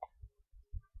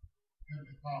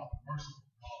 Heavenly Father, merciful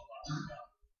God,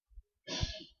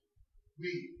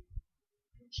 we,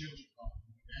 your children, Father,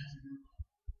 we answer your call.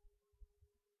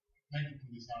 Thank you for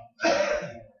this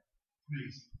time.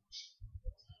 Praise you.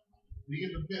 We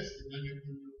in the midst of your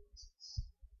presence.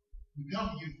 We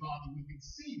come to you, Father, with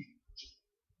exceeding joy.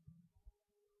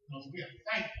 Because we are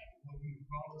thankful for what you have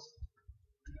brought us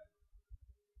through.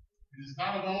 It is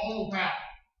not of our own power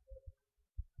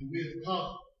that we have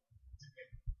come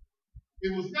today.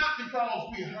 It was not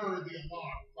because we heard the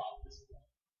alarm clock this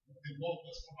morning that woke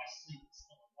us from our sleep this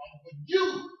morning, Father, but you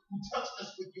who touched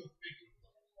us with your finger.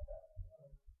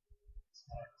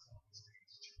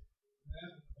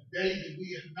 A day that we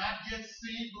have not yet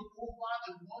seen before,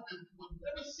 Father, one that we will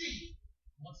never see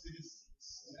once it is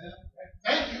seen.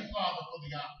 Thank you, Father, for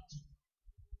the opportunity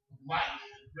of life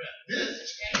and breath. This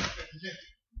chance that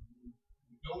living,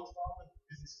 we know, Father,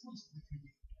 is exclusively for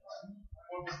you.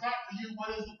 For if it's not for you,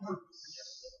 what is the purpose?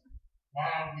 Why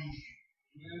are we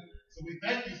here? So we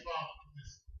thank you, Father, for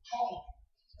this call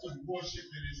to worship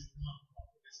that is come,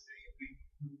 Father, this day.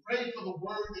 We pray for the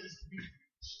word that is to be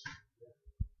preached.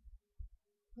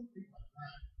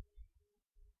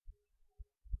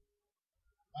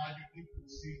 Allow your people to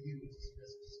see you as a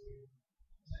special spirit.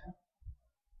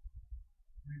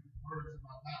 Bring the words of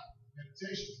my mouth, the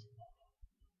meditations of my heart,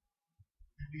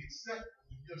 and be acceptable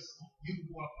in your sight. You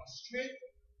who are my strength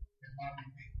and my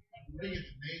redeemer. I pray in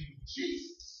the name of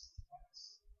Jesus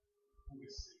Christ, who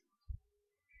is saved.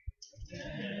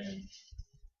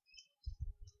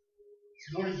 This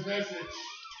morning's message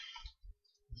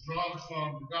is drawn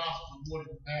from the Gospel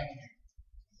according to Matthew.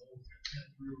 Those that went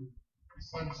through the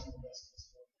Sunday school lesson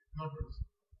this morning, it covers the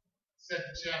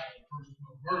second chapter, the first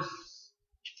 12 verses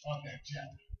of that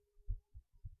chapter.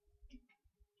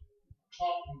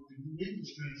 Talk with the New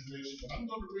English translation, but I'm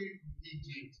going to read from the King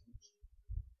James Version.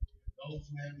 Those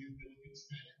who have the ability to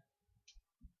stand,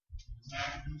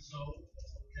 desire to do so,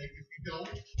 that's okay. If you don't,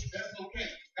 that's okay.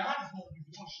 God is going to be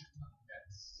worshiped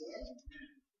nonetheless.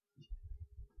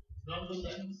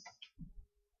 Nonetheless,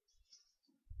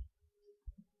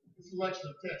 this selection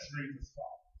of text reads as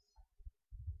follows.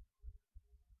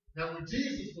 Now, when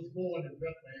Jesus was born in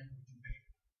Bethlehem of Judea,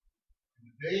 in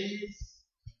the days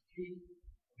of King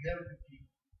Herod the king,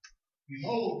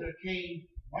 behold, there came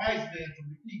wise men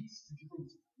from the east to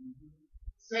Jerusalem,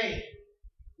 saying,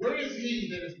 where is he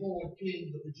that is born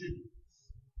King of the Jews?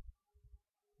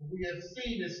 For we have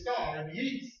seen his star in the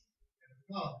east, and have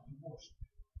come to worship him.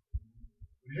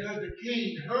 When Herod the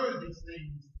king heard these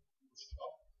things, he was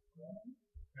troubled,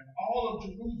 and all of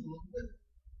Jerusalem with him.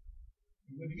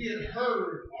 And when he had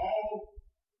gathered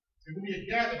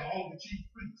all the chief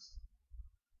priests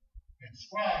and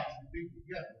scribes and people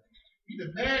together, he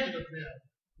demanded of them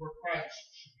where Christ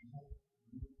should be born.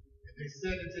 And they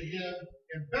said unto him,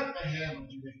 in Bethlehem of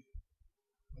Judea.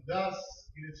 For thus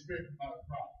it is written by the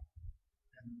prophet,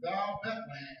 and thou,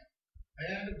 Bethlehem,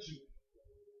 land of Judah,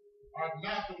 art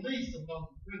not the least among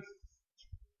the princes.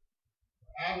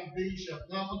 For out of thee shall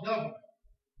come a governor,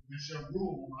 that shall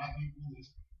rule my people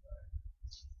Israel.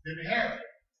 Then Herod,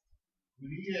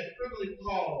 when he had privily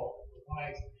called the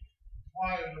wise men,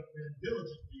 inquired of them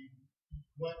diligently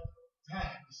what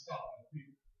time the star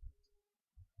appeared.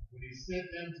 When he sent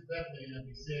them to Bethlehem,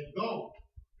 he said, go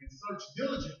and search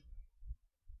diligently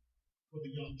for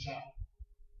the young child.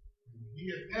 And when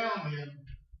he had found him,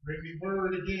 bring me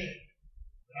word again,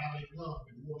 that I may come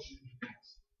and worship him.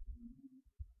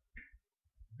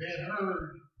 Then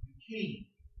heard the king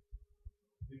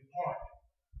depart,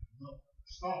 and the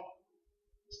star,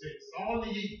 which they saw in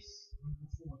the east, went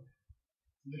before them.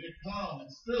 So that it come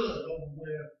and stood over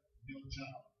where the young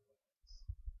child was.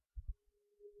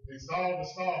 They saw the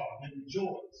star, and they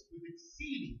rejoiced with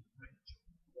exceeding great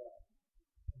joy.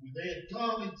 When they had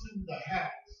come into the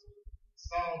house,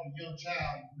 saw the young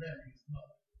child with Mary his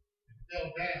mother, and fell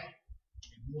down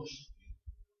and worshipped him.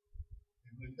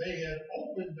 And when they had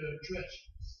opened their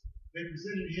treasures, they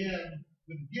presented him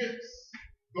with gifts,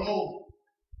 gold,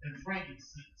 and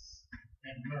frankincense,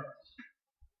 and myrrh.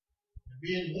 And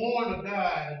being warned of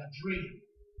God in a dream,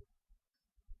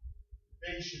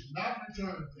 they should not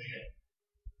return to heaven,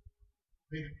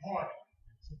 they departed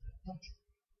into their country.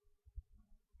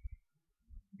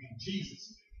 In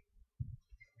Jesus' name.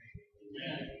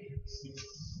 Amen.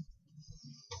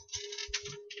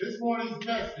 This morning's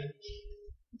message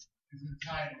is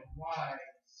entitled Wise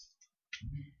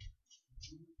Men.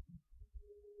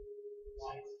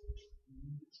 Wise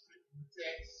Men. The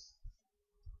text,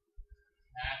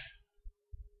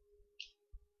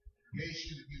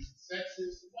 negation against the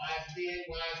sexes, wise men,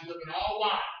 wise women, all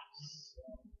wise,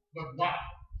 but wise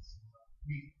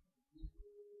men.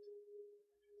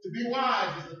 To be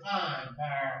wise is defined by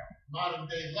our modern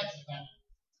day lexicon,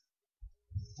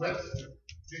 Webster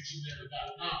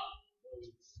Dictionary.com, those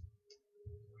who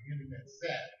are internet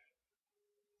savvy.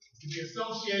 to be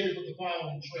associated with the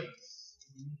following traits.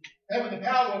 Having the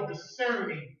power of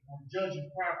discerning or judging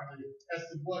properly as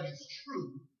to what is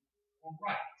true or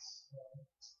right.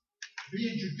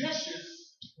 Being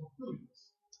judicious or prudent.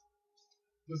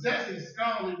 Possessing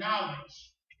scholarly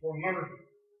knowledge or learning.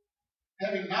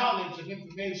 Having knowledge of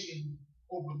information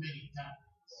over many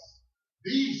times.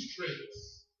 These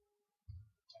traits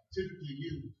are typically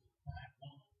used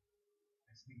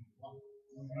as being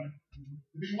wise.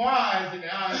 To be wise in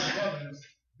the eyes of others,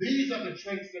 these are the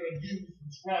traits that are used to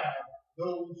describe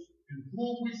those in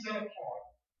whom we set apart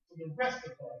from the rest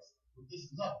of us with this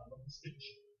level of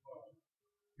distinction.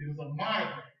 It is a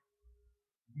monogram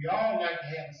we all like to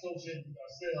have associated with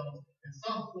ourselves at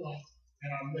some point in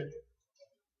our living.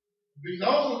 To be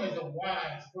known as a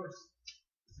wise person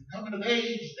is a coming of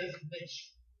age designation.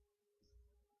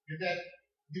 In that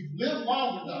you've lived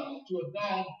long enough to have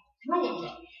gone through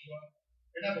enough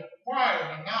and have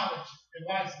acquired a knowledge in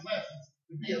life's lessons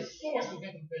to be a source of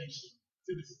information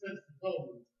to dispense to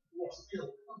those who are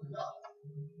still coming up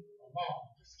along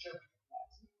this journey.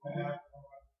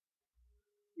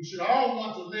 We should all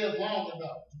want to live long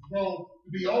enough to grow, to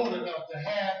be old enough to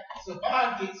have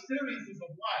survived the experiences of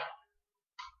life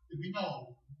to be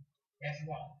known as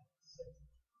wise.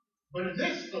 But in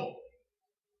this story,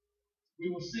 we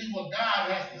will see what God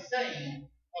has to say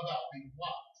about being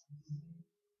wise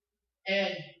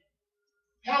and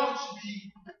how it should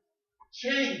be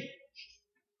changed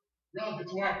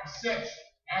relative to our perception,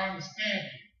 our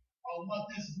understanding on what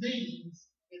this means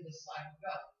in the sight of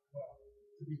God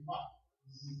to be wise.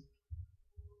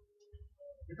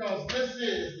 Because this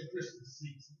is the Christmas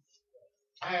season,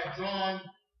 I have drawn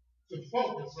to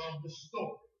focus on the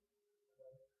story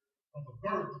of the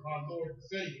birth of our Lord and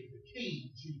Savior, the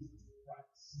King Jesus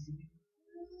Christ,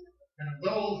 and of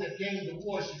those that came to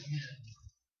worship him,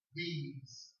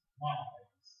 these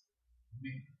wise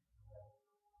men.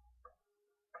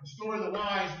 The story of the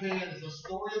wise men is a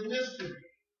story of mystery,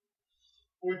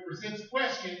 for it presents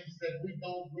questions that we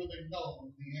don't really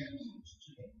know the answers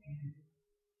to.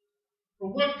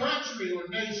 From what country or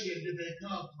nation did they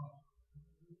come from?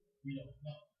 We don't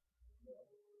know.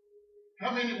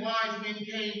 How many wise men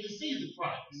came to see the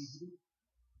Christ?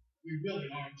 We really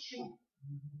aren't sure.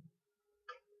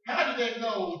 How did they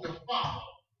know to follow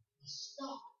the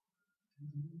star?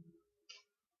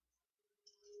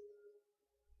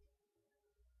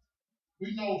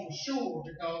 We know for sure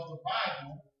because the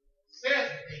Bible says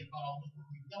that they followed, but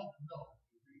we don't know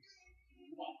the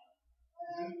reason why.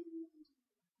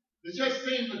 It just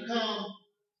seemed to come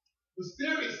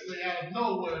mysteriously out of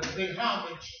nowhere to pay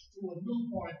homage to a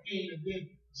newborn king, and then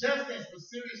just as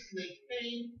mysteriously they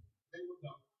came, they were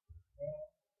gone.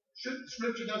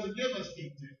 Scripture doesn't give us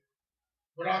detail,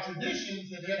 but our traditions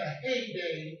have had a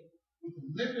heyday with a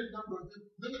limited amount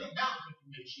of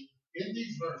information in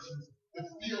these verses to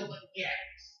fill the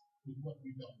gaps with what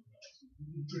we don't know.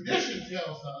 Tradition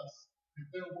tells us that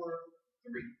there were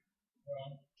three.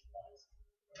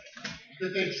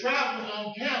 That they traveled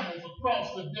on camels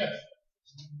across the desert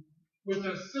with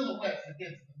their silhouettes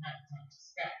against the nighttime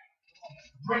sky,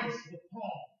 graced with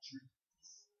palm trees.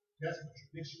 That's what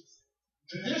tradition says.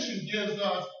 Tradition gives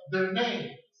us their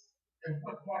names and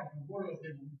what part of the world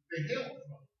they hailed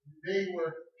from. They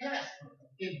were Casper of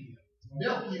India,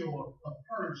 Melchior of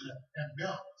Persia, and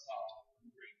Belshazzar of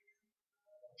Greece.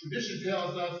 Tradition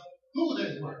tells us who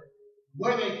they were,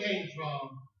 where they came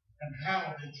from, and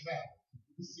how they traveled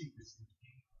to see this.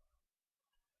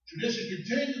 Tradition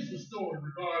continues the story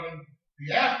regarding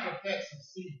the after effects of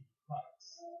seeing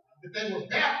Christ. That they were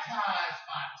baptized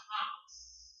by Thomas.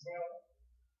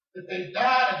 That they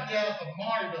died a death of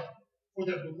martyrdom for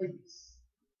their beliefs.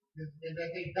 And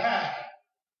that they died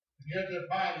and had their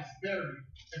bodies buried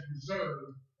and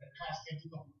preserved at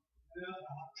Constantinople.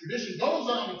 Tradition goes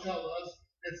on to tell us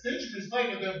that centuries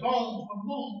later their bones were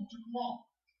moved to Mars.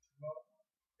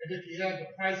 And if you have the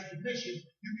Christ commission,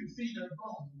 you can see their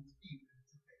bones even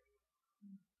today.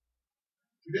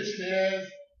 Tradition has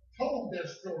told their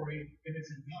story in its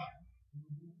entirety.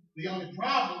 The only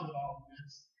problem with all of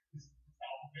this is it's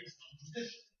all based on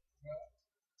tradition.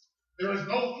 There is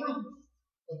no proof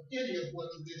of any of what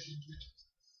tradition teaches.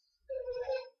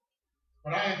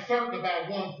 But I am certain about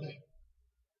one thing.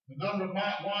 The number of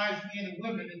wise men and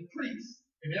women increase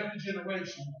in every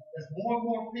generation as more and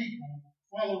more people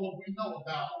follow what we know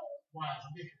about wise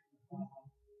men,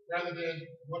 rather than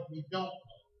what we don't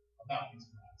know about these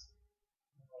wise men.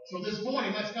 So this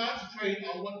morning, let's concentrate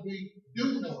on what we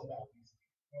do know about these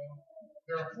men.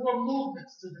 There are four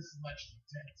movements to this selection of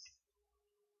text.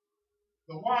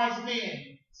 The wise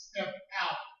men stepped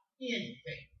out in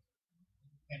faith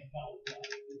and followed God.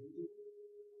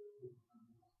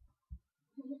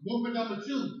 movement number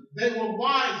 2, they were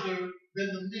wiser than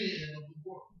the men of the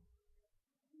world.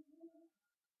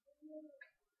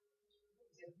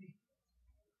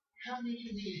 How many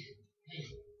men came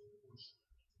to worship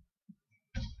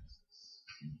Jesus?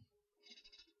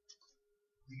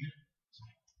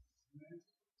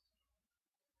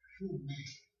 Who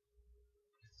made?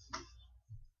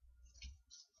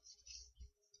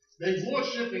 They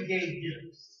worshiped and gave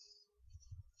gifts.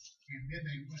 And then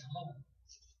they went home.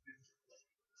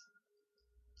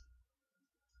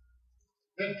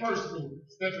 That first move,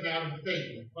 stepping out of the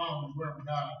faith and following wherever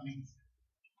God leads them.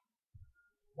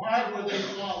 Why were they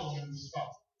following the star?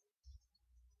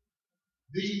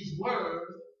 These were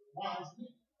wise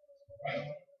men, right?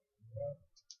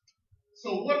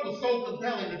 So what was so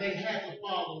compelling that they had to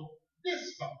follow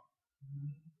this star?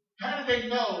 How do they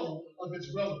know of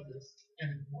its relevance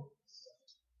and importance?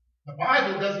 The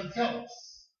Bible doesn't tell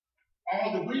us.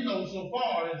 All that we know so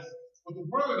far is what the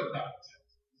Word of God tells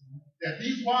us. That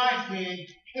these wise men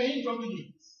came from the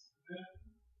east.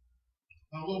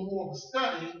 Now, a little more of a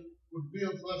study would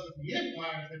reveal to us that the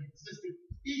empires that existed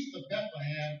east of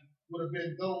Bethlehem would have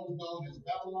been those known as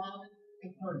Babylon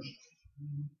and Persia.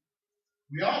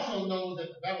 We also know that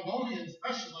the Babylonians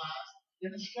specialized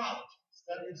in astrology,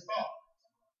 studying stars.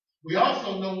 We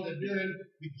also know that during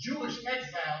the Jewish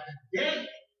exile, that Daniel,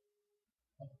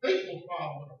 a faithful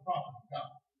follower of the prophet of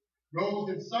God, rose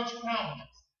in such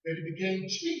prominence that he became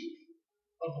chief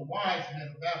of the wise men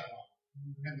of Babylon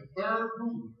and the third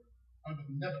ruler under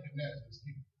Nebuchadnezzar's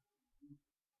kingdom.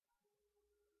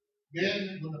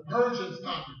 Then, when the Persians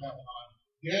conquered Babylon,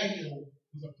 Daniel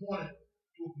was appointed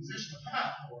to a position of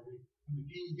high authority under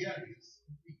King Darius.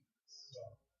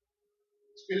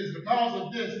 It is because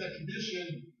of this that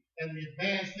tradition and the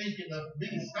advanced thinking of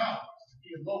many scholars and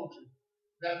theologians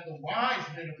that the wise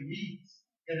men of the East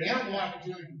had ample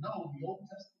opportunity to know the Old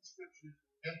Testament scriptures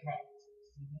and prophecies.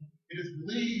 It is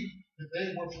believed that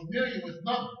they were familiar with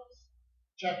Numbers,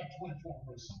 chapter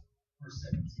 24, verse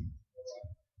 17.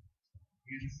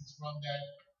 This is from that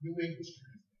New English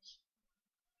translation.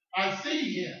 I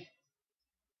see him,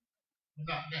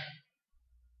 but not now.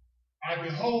 I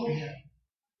behold him,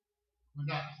 but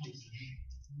not close at hand.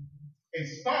 A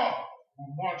star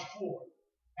will march forth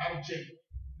out of Jacob,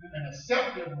 and a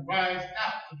scepter will rise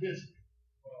out of Israel.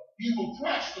 He will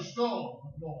crush the skull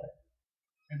of Lord,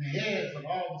 and the heads of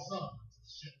all the sons of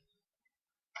Sheba.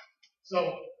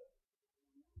 So,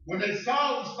 when they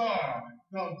saw the star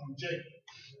come from Jacob,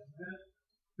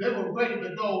 they were ready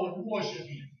to go and worship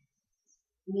him,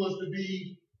 who was to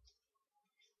be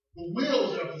the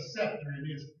wielder of the scepter in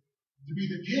Israel, to be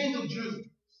the king of Jews,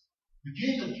 the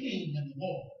king of kings and the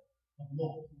Lord of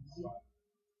lords.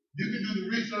 You can do the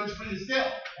research for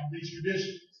yourself on these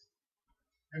traditions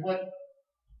and what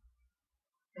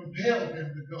compelled them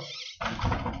to go.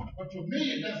 But for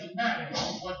me, it doesn't matter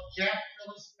what gap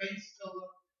filler, space filler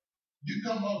you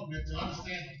come up with to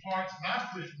understand the parts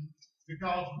not written,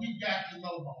 because we got to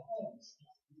know the whole story.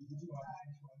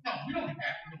 No, we don't have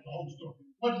to know the whole story.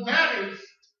 What matters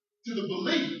to the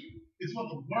believer is what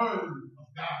the Word of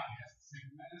God has to say.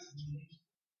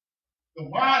 The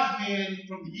wise men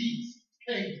from the east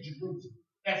came to Jerusalem.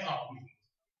 That's all we need.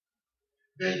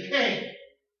 They came.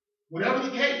 Whatever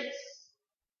the case,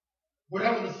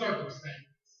 whatever the circumstance,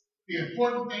 the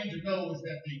important thing to know is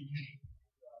that they came.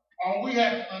 All we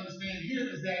have to understand here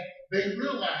is that they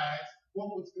realized what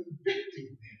was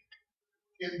convicting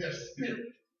them in their spirit.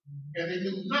 And they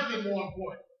knew nothing more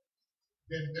important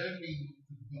than their need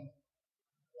to go.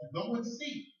 To go and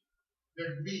see.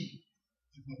 Their need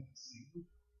to go and see.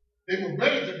 They were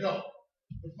ready to go,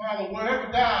 to follow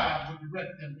wherever God would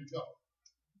direct them to go.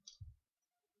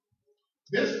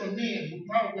 This for men who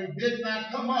probably did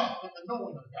not come up with the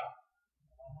knowing of God.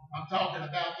 I'm talking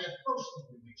about their personal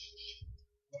relationship.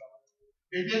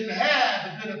 They didn't have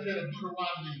the benefit of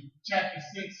Deuteronomy chapter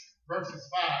 6, verses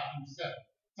 5 through 7.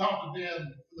 Talk to them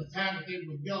from the time that they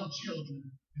were young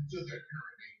children until their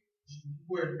current age.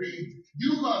 Where it reads,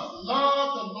 you must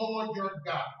love the Lord your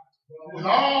God with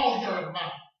all your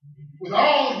might, with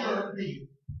all your being,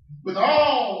 with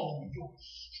all your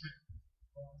strength.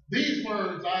 These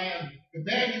words I am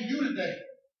commanding you today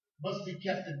must be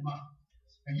kept in mind.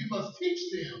 And you must teach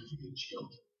them to your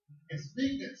children and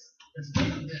speak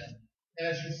of them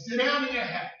as you sit down in your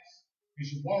house,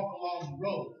 as you walk along the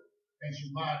road, as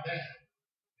you lie down,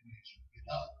 and as you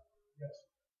get up. Yes.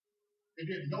 They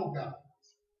didn't know God.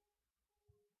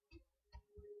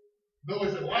 Nor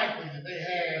is it likely that they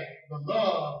had the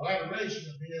love or adoration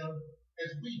of him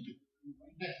as we do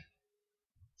right now.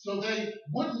 So they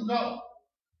wouldn't know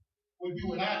what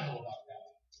you and I know about God.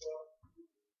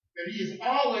 That he has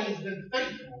always been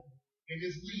faithful in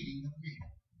his leading of men.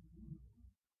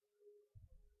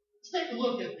 Let's take a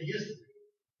look at the history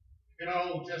in our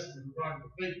Old Testament regarding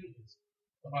the faithfulness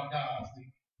of our God's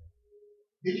leading.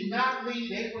 Did he not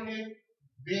lead Abraham,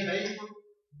 then Abram,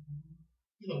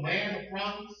 to the land of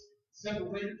promise,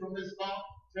 separated from his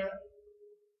father?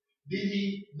 Did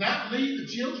he not lead the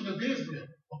children of Israel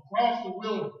across the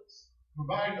wilderness,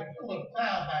 providing a pillar of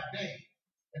cloud by day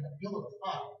and a pillar of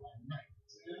fire by night?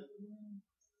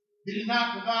 Did he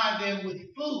not provide them with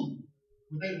food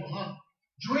when they were hungry,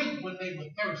 drink when they were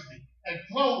thirsty, and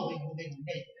clothing when they were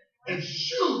naked, and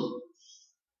shoes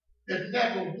that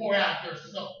never wore out their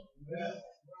soul?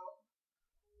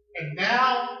 And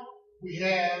now we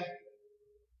have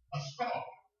a star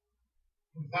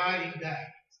providing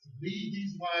guidance to lead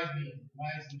these wise men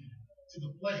to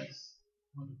the place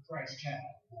where the Christ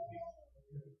child will be.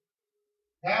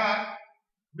 God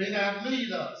may not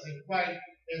lead us in quite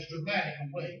as dramatic a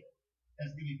way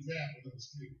as the example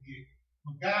illustrated here,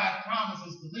 but God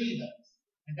promises to lead us,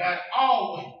 and God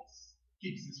always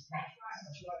keeps his promise.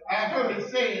 I've heard it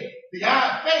said, the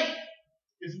eye of faith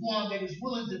is one that is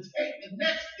willing to take the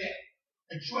next step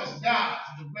and trust God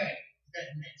to direct that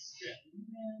next step.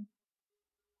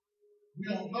 We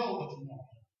don't know what tomorrow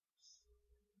holds.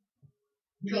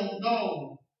 We don't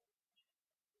know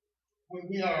when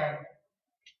we are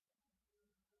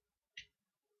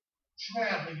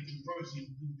traveling, traversing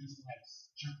through this life's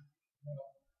journey,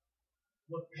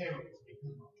 what perils may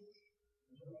come our way.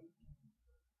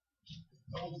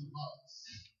 Those of us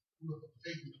who have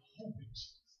faith and hope in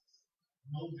Jesus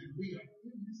know that we are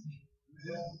in his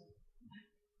hands.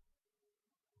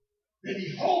 That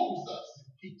he holds us and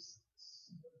keeps us.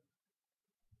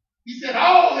 He said,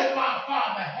 all that my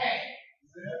Father has,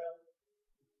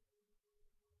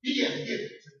 he has given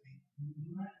to me.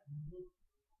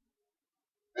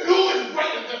 And who is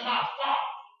greater than my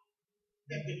Father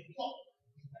that can pluck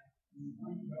me?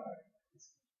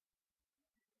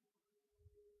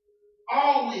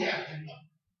 All we have to know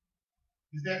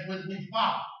is that when we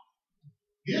follow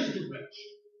his direction,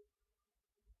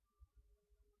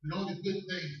 that only good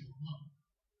things will come.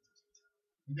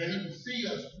 And that he will see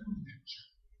us through that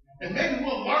journey. And maybe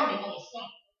we'll learn a little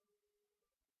something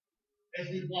as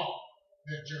we walk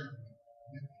that journey.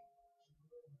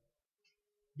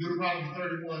 Deuteronomy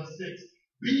 31:6.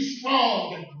 Be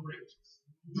strong and courageous.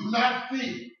 Do not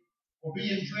fear or be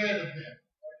in dread of them.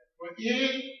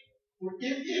 For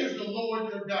it is the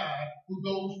Lord your God who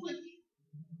goes with you.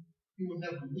 He will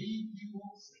never leave you or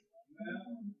forsake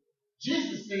you.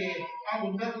 Jesus said, I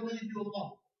will never leave you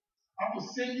alone. I will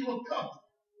send you a comfort,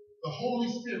 the Holy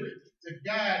Spirit, to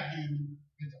guide you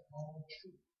into all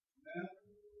truth.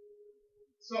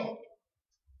 So,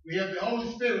 we have the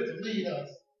Holy Spirit to lead us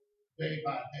day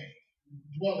by day,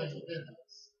 dwelling within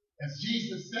us. As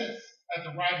Jesus sits at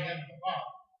the right hand of the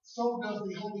Father, so does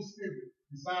the Holy Spirit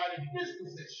reside in his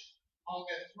position on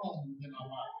that throne within our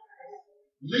lives,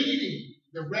 leading,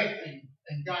 directing,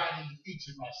 and guiding each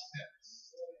of our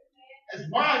steps. As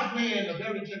wise men of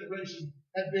every generation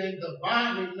have been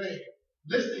divinely led,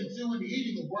 listening to and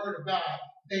heeding the word of God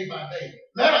day by day,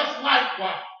 let us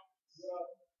likewise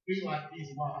be like these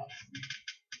wise men,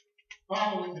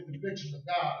 following the conviction of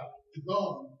God to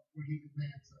go where he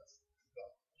commands us to go.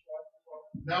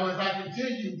 Now, as I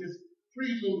continue this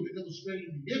prelude to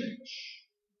illustrating the image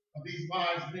of these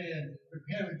wise men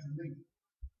preparing to leave,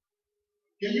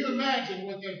 can you imagine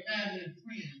what their family and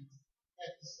friends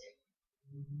had to say?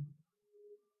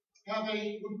 How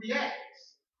they would react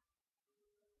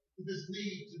to this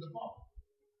lead to the bar,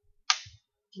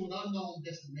 to an unknown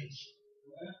destination,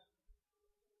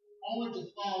 only to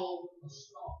follow a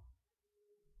star,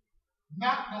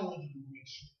 not knowing the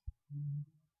direction,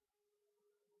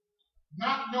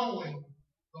 not knowing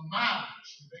the mileage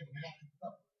that they would have to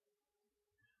cover,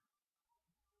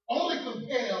 only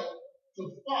compelled to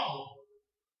follow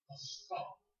a star,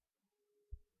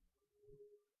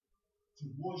 to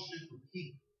worship a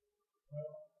king.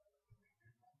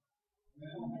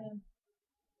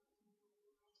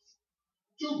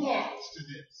 Two parts to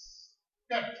this.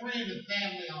 You got friend and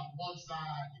family on one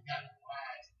side, you got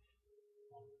wise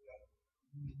on the other.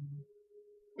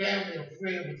 Family or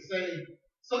friend would say,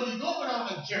 so you're going on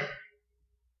a journey.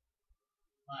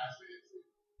 Wise says,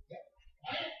 yeah,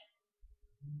 I am.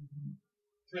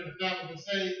 Friend and family would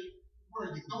say, where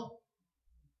are you going?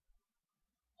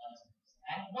 Wise says,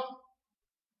 I don't know.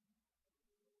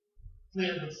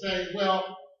 Friend would say, well,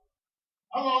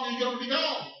 how long are you going to be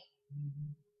gone?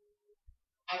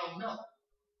 I don't know.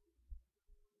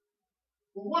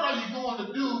 But what are you going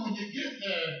to do when you get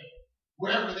there,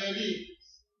 wherever that is?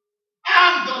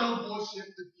 I'm going to worship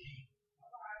the king.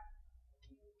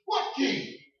 What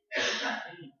king?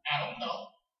 I don't know.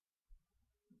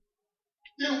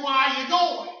 Then why are you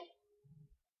going?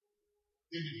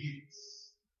 Then it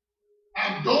hits.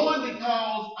 I'm going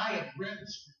because I have read the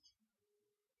scripture.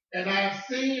 And I have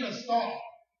seen a star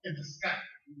in the sky.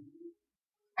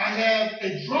 I have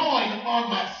a drawing on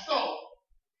my soul.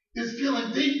 It's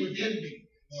feeling deep within me.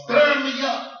 Stir me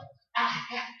up. I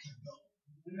have to go.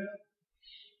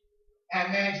 I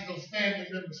imagine those family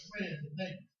members, friends, and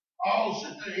neighbors all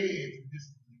shook their heads in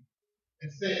disbelief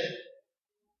and said,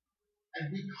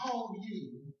 and we call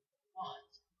you what?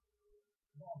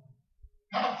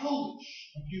 How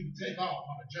foolish of you to take off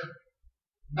on a journey,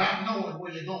 not knowing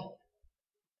where you're going,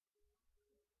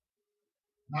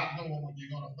 not knowing what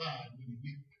you're going to find when you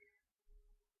get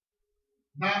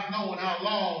there, not knowing how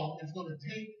long it's going to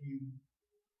take you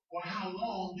or how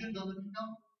long you're going to be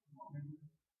gone.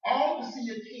 All to see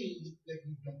a king that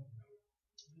you don't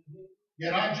know.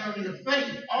 Yet our journey of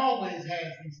faith always has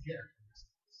these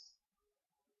characteristics.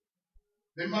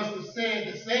 They must have said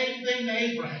the same thing to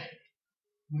Abraham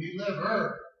when he left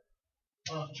Ur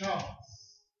of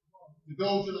Charles to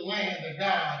go to the land that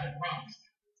God had promised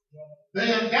him.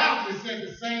 They undoubtedly said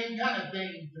the same kind of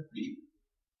thing to Peter,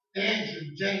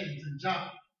 Andrew, James, and John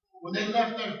when they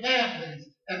left their families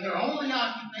and their only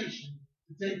occupation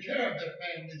to take care of their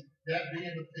families, that being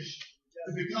a fisher,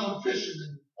 to become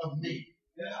fishermen of men.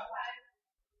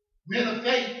 Men of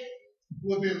faith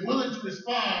who have been willing to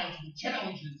respond to the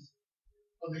challenges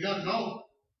of the unknown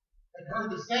have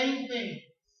heard the same things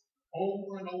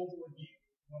over and over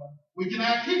again. We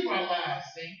cannot keep our lives,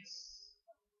 saints.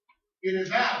 It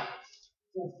is ours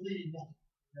for a fleeting moment,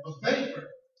 a vapor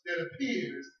that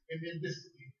appears and then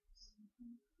disappears.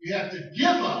 You have to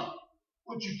give up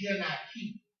what you cannot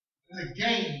keep to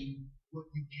gain what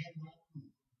you cannot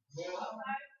lose.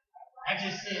 I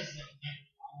just said something.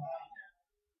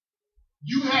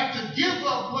 You have to give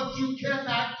up what you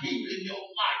cannot keep in your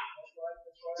life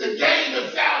to gain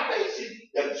the salvation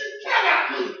that you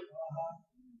cannot lose.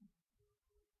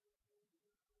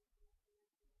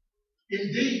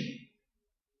 Indeed,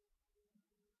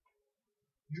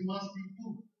 you must be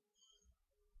foolish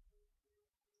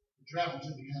to travel to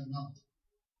the unknown.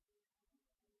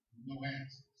 No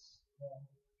answers,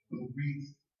 no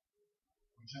reason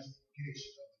or justification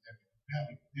other than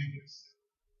compelling figures.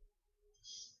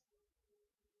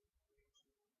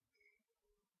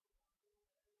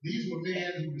 These were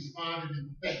men who responded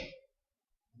in faith.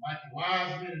 Like the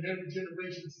wise men in every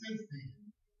generation since then,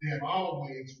 they have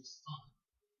always responded.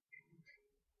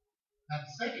 Now,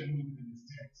 the second movement in this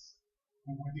text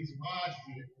were where these wise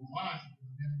men were wise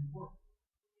men in the world.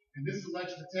 In this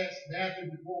selection of text, Matthew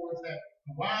records that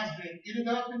the wise men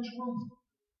ended up in Jerusalem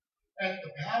at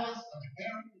the palace of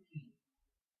Herod the king.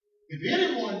 If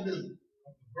anyone knew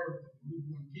of the birth of the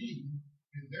newborn king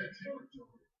in their territory,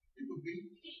 it would be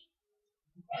the king.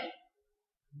 Right?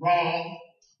 Wrong.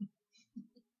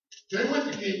 They went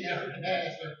to King Herod and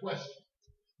asked their question.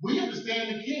 We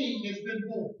understand the king has been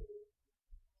born.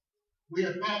 We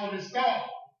have followed his star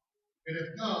and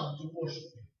have come to worship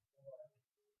him.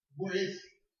 Where is he?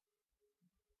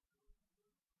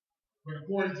 But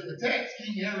according to the text,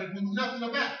 King Herod knew nothing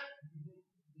about it.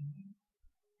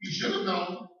 He should have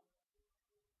known.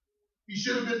 He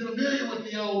should have been familiar with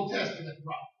the Old Testament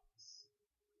prophets.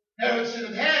 Herod should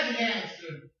have had the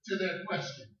answer to their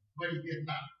question, but he did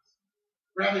not.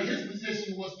 Rather, his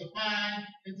position was to find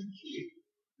and to kill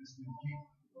this new king.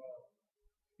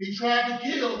 He tried to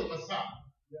kill the Messiah,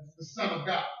 the Son of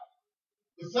God.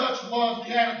 But such was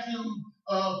the attitude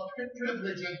of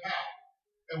privilege and power.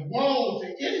 And woe to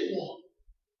anyone,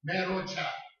 man or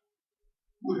child,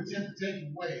 who would attempt to take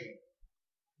away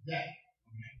that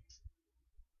from him.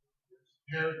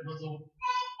 Herod was a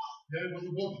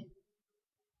boogie.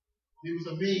 He was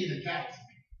a mean and callous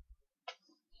man.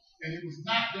 And he was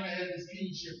not going to have his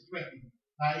kingship threatened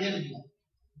by anyone,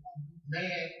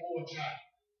 man or child.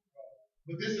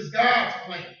 But this is God's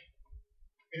plan.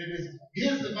 And it is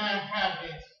his divine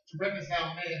providence to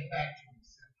reconcile man back to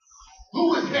himself.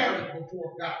 Who is Herod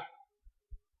before God?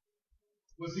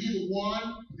 Was he the one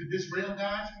to disrail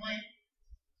God's plan?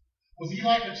 Was he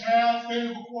like a child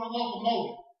standing before a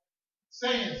locomotive,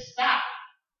 saying, stop?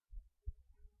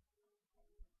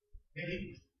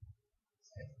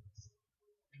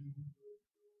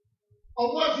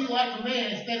 Or was he like a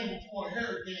man standing before a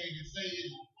hurricane and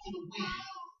saying to the wind,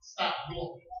 stop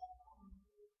blowing?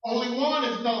 Only one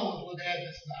is known to have had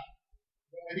this stop.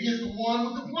 And he is the one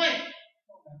with the plan.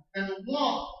 And the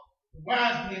one the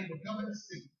wise men were coming to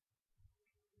see.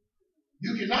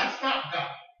 You cannot stop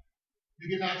God.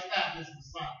 You cannot stop his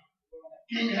Messiah.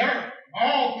 King Herod,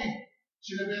 all people,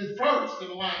 should have been first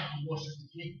in line to worship the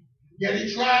king. Yet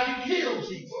he tried to kill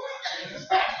Jesus and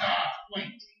stop God's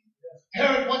plan.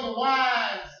 Herod was a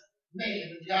wise man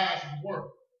in the eyes of the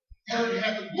world. Herod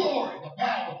had the glory, the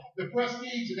power, the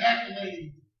prestige, and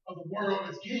accolades of the world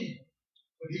as king,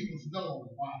 but he was no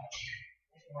wise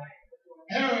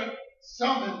man. Herod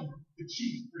summoned the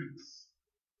chief priests.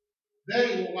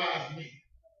 They were wise men.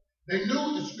 They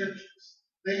knew the scriptures.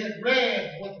 They had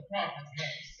read what the prophets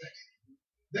had to say.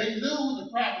 They knew the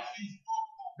prophecies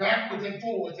backwards and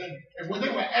forwards, and when they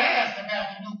were asked about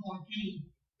the newborn king,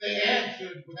 they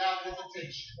answered without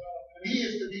hesitation. He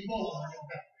is to be born in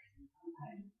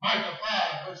Bethlehem. Micah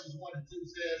 5, verses 1 and 2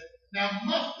 says, Now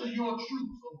muster your troops,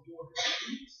 O Jordan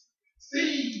troops.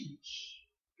 Siege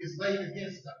is laid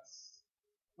against us.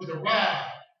 With a rod,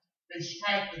 they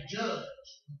strike the judge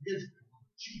of Israel on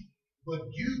the cheek. But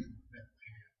you,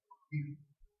 Bethlehem,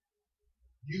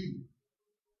 you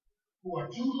who are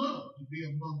too little to be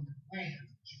among the clans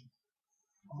of Judah,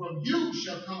 from you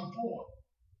shall come forth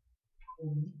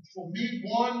for me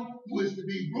one who is to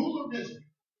be ruler of Israel,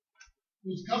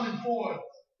 whose coming forth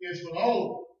is from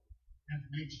old and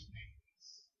from ancient days.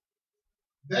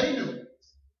 They knew it.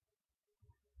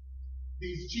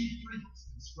 These chief priests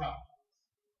and scribes.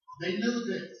 They knew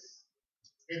this,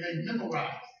 and they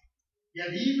memorized it.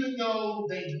 Yet even though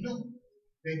they knew,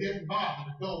 they didn't bother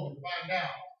to go and find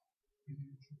out if it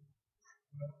was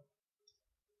true.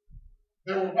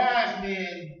 There were wise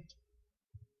men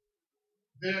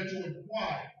there to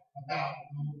inquire about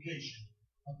the location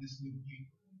of this new king.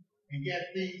 And yet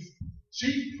these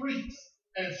chief priests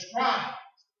and scribes,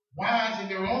 wise in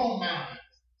their own minds,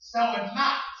 saw it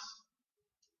not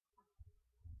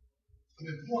of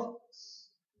importance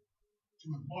to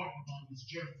embark upon this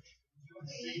journey to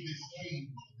see this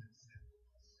king for themselves.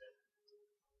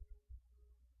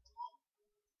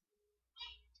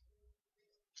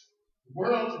 The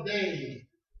world today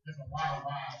has a lot of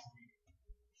wise men.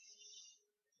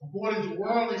 According to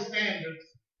worldly standards,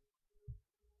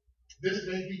 this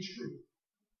may be true.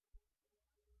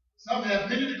 Some have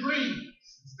many degrees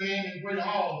and stand in great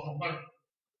halls of learning.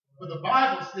 But the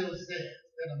Bible still says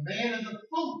that a man is a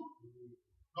fool,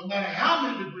 no matter how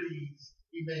many degrees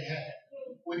he may have,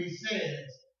 when he says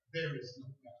there is no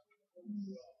God.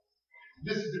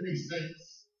 Listen to me,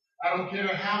 saints. I don't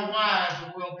care how wise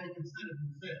the world may consider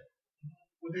themselves.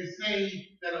 When they say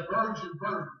that a virgin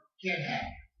birth can't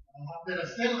happen, that a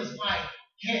sinless life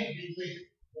can't be lived,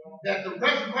 that the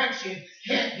resurrection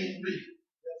can't be real,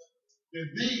 then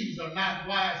these are not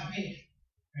wise men,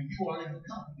 and you are in the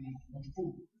company of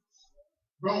fools.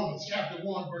 Romans chapter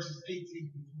 1, verses 18 to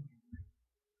 23.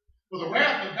 For the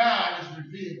wrath of God is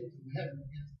revealed from heaven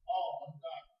against all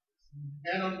ungodliness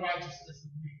and unrighteousness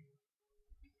of men,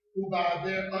 who by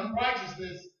their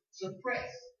unrighteousness suppress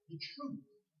the truth.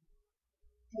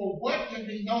 For what can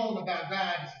be known about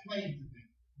God is plain to them,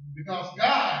 because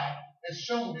God has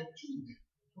shown it to them.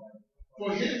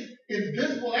 For his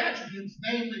invisible attributes,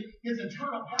 namely his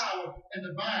eternal power and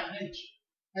divine nature,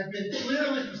 have been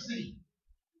clearly perceived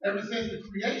ever since the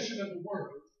creation of the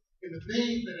world and the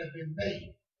things that have been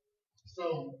made.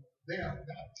 So they are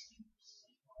without excuse.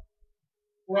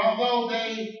 For although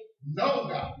they know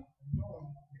God,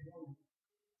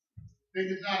 they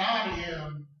did not honor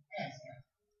him as God,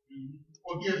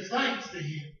 or give thanks to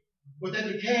him, but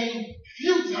they became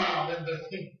futile in their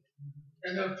thinking,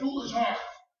 and their foolish hearts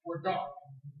were dark.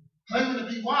 Claiming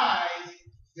to be wise,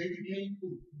 they became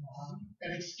fools,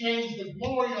 and exchanged the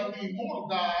glory of the immortal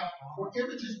God for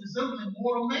images resembling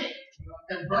mortal man,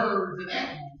 and birds and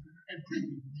animals and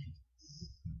creeping things.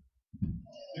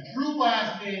 The true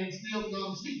wise men still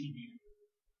come seeking him,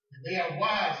 and they are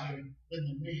wiser than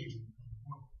the men of the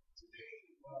world today.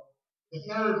 The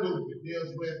third movement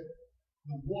deals with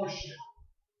the worship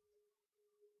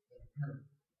that occurred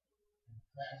in the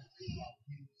faculty of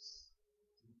gifts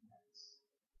to Christ.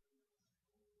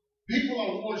 People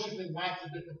are worshiping lots of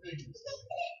different things.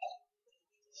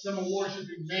 Some are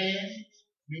worshiping man,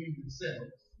 meaning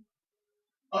themselves.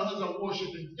 Others are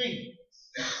worshiping things.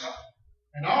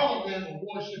 And all of them are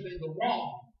worshiping the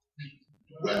wrong thing,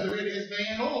 whether it is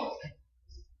man or things.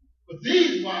 But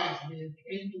these wise men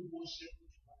came to worship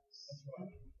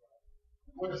Christ.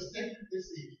 What a statement this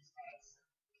is,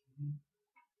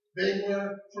 they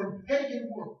were from pagan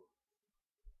world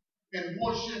and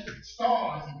worshiped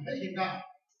stars and pagan gods.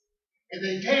 And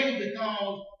they came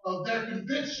because of their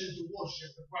conviction to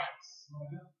worship the Christ.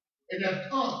 And have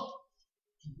come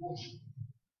to worship him.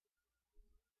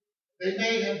 They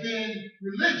may have been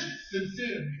religious,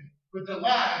 sincere men, but their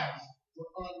lives were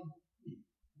unclean.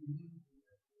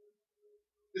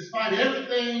 Despite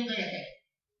everything they had,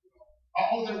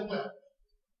 all their wealth,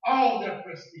 all their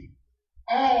prestige,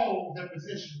 all their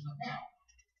positions about.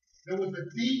 There was a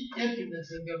deep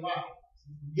emptiness in their lives.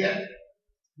 Yet,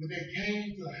 when they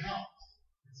came to the house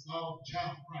and saw the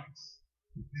child Christ,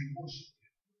 they worshiped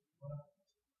him.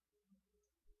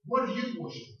 What are you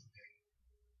worshiping today?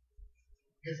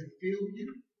 Has it filled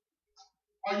you?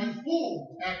 Are you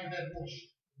full after that worship?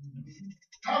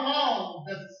 How long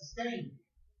does it sustain you?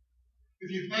 If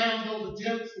you found those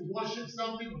attempts to worship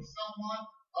something or someone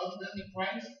other than the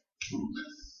Christ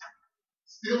fruitless,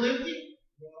 still empty,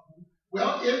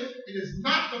 well, if it is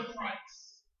not the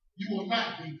Christ, you will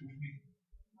not be fulfilled.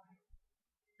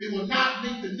 It will not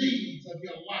meet the needs of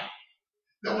your life.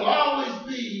 There will always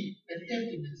be an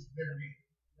emptiness therein.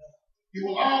 You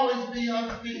will always be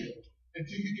unfilled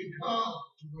until you can come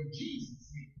to where Jesus is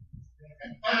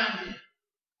and find him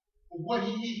for what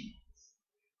he is,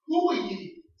 who he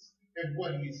is, and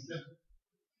what he has done.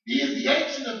 He is the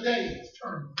Ancient of Days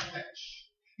turned flesh.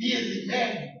 He is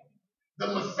Emmanuel, the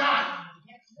Messiah,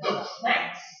 the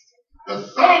Christ, the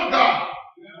Son of God.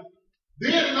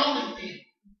 Then and only then,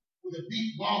 with a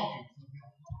deep longing for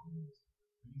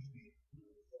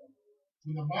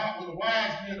your heart. When the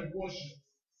wise men of worship,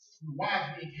 when the wise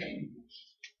men came to worship,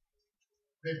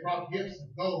 they brought gifts of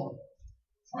gold,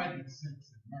 frankincense,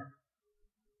 and myrrh.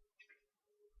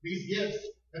 These gifts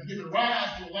have given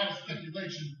rise to a lot of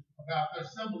speculation about their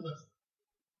symbolism.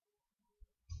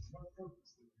 What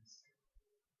purpose did they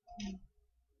serve?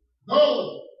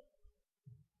 Gold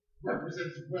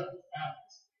represents wealth,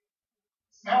 balance.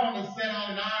 Solomon sat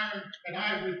on an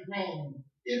ivory throne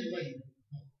inlaid with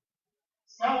gold.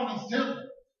 Solomon's temples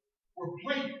were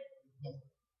plated with gold.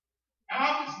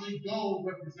 Obviously, gold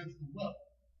represents the wealth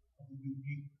of the new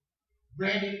king.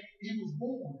 Granted, he was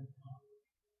born in poverty,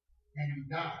 and he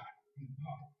died in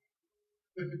poverty.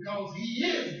 But because he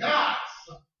is God's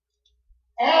son,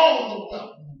 all the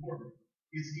wealth of the world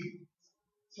is his.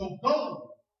 So gold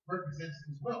represents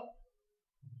his wealth.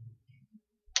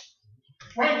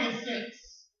 Frankincense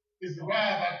is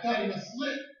derived by cutting a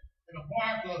slit in a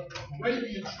bark of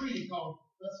Arabian tree called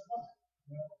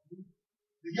fescue.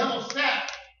 The yellow sap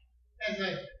has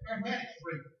an aromatic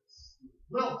fragrance,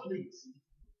 well pleasing,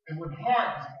 and when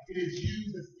hardened, it is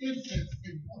used as incense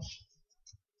in worship.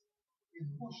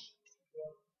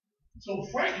 So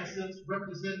frankincense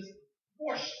represents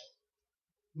worship,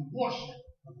 the worship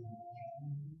of the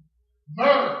Lord.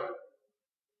 Myrrh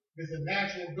is a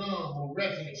natural gum or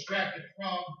resin extracted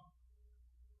from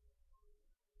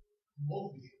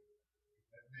opium.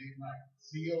 That name right.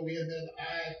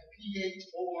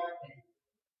 Conniphora.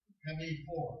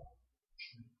 Conniphora.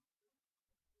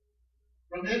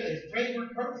 From it, a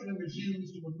fragrant perfume is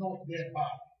used to anoint dead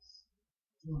bodies,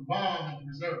 to embalm and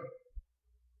preserve.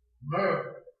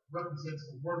 Myrrh represents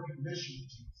the work and mission of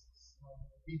Jesus.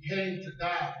 He came to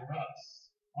die for us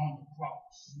on the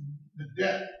cross. The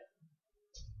death.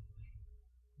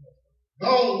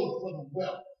 Gold for the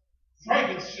wealth,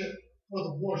 frankincense for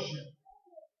the worship,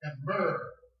 and myrrh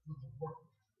for the work of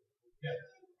death.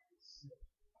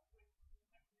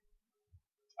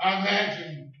 I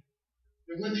imagine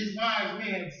that when these wise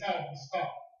men saw the star,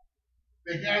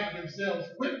 they gathered themselves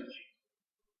quickly,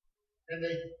 and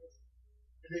they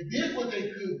did what they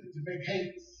could to make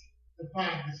haste to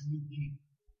find this new king.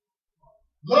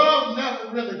 Love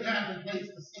never really contemplates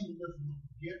the symbolism of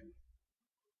the gift.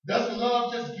 Doesn't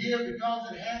love just give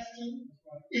because it has to?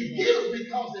 It gives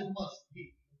because it must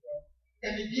give.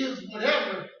 And it gives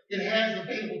whatever it has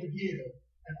available to give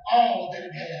and all that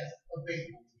it has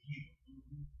available to give.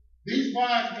 These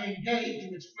wise men gave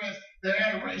to express their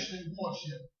adoration and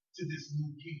worship to this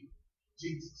new king,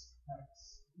 Jesus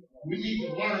Christ. We need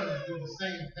to learn to do the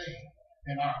same thing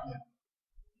in our life.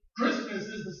 Christmas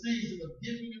is the season of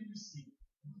giving and receiving.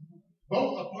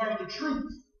 Both are part of the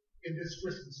truth in this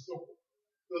Christmas story.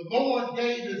 The Lord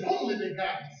gave his only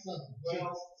begotten Son,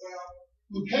 Jesus,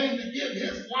 who came to give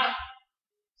his life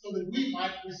so that we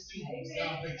might receive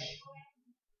salvation.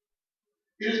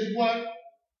 It is what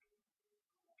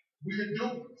we are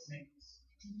doing, saints.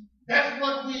 That's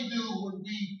what we do when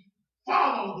we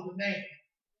follow the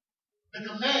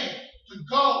command to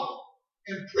go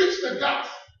and preach the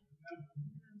gospel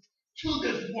to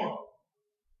this world,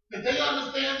 that they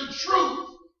understand the truth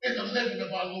in the living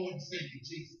of our Lord and Savior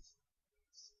Jesus.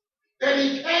 That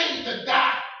he came to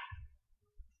die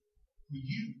for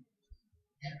you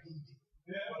and for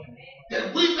me.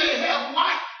 That we may have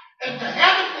life and to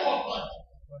have it more abundantly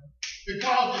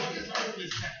because of his earthly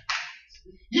sacrifice.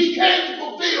 He came to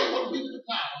fulfill what we could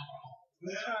not on our own.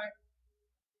 That's right.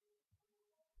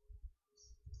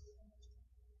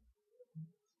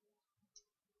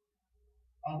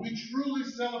 Are we truly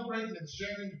celebrating and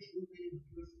sharing the true meaning of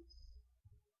Christmas?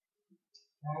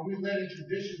 Or are we letting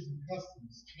traditions and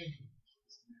customs change?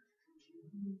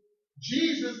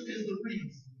 Jesus is the reason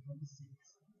for the season.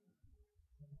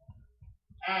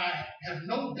 I have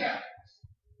no doubt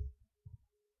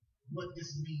what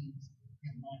this means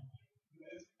in my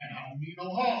life. And I don't mean no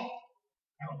harm.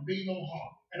 I don't mean no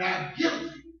harm. And I'm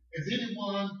guilty as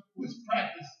anyone who has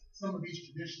practiced some of these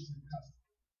traditions and customs.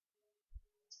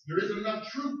 There isn't enough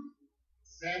truth.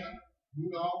 Santa,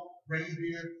 Rudolph,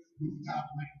 reindeer, rooftop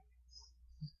lamps.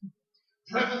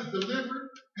 Presents delivered,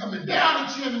 coming down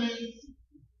the chimney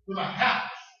with a house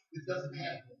that doesn't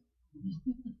have one.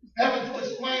 Having to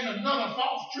explain another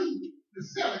false truth to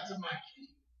sell it to my kid.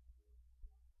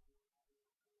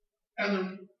 And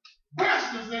the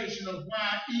rationalization of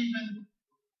why even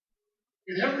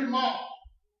in every mall,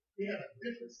 they have a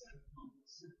different set of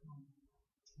numbers.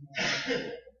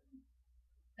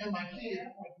 And my kid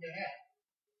point that out.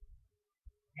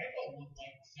 That don't look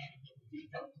like the Santa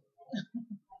Claus.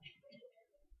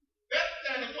 That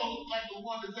Santa Claus looks like the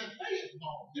one that's at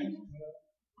Fayetteville.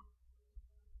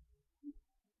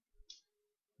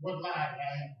 What lie did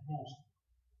I have to boast?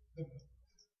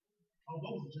 Oh,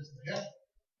 those are just the help.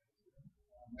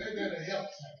 They're there to help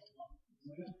Santa Claus.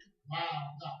 Lie on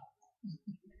top.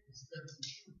 Instead of the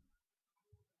truth.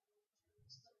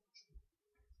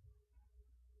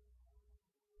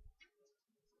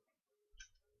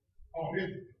 Oh,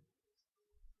 really?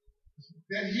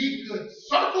 That he could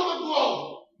circle the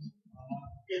globe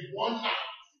in one night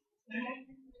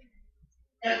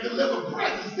and deliver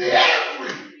presents to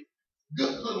every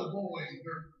good little boy and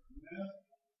girl.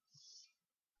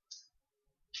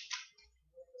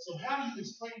 So how do you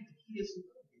explain to kids who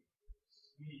know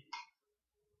this?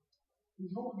 We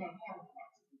know about moral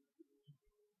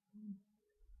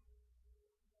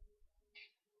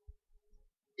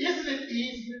Isn't it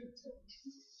easier to tell the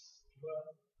truth?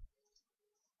 Well,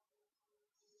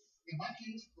 if my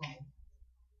kids grown,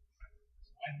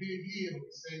 I'd be healed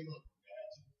to say, look,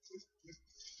 guys,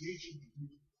 we should be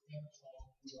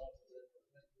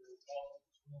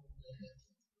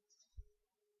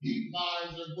deep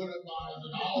minds and winter minds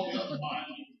and all the other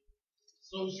minds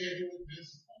associated with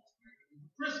this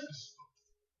Christmas story.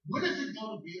 What is it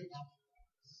going to be about?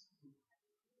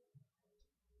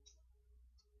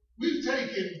 We've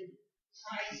taken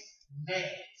Christ's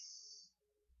Mass,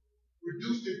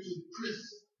 reduced it to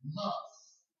Christmas,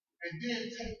 and then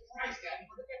take Christ out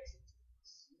for the Xmas.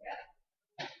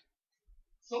 Yeah.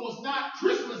 So it's not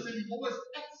Christmas anymore, it's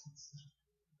Xmas.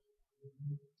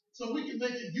 So we can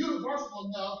make it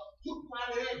universal enough to apply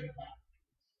to everybody.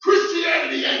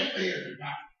 Christianity ain't for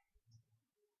everybody.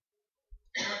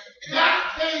 God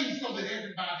came so that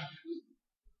everybody could,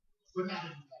 but not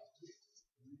everybody could.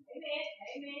 Amen.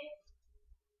 Amen.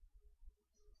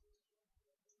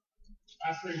 I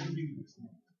say to you this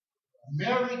morning,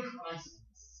 Merry Christmas.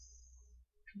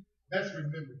 Let's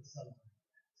remember to celebrate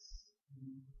this.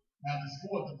 Now, this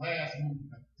fourth and last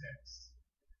movement of the text.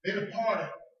 They departed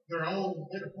for their own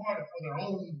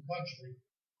country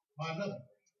by another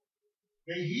way.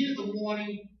 They heeded the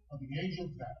warning of the angel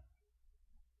of God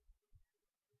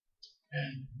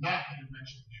and not the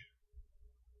direction there.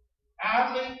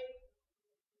 Oddly,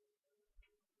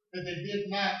 that they did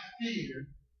not fear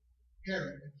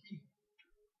Herod the king,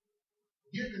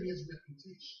 given his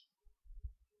reputation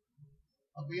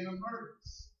of being a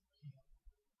murderess.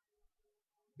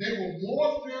 They were more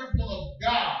fearful of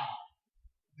God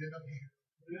than of Herod.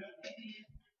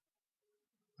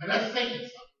 And let's say something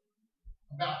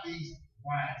about these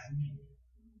wise men.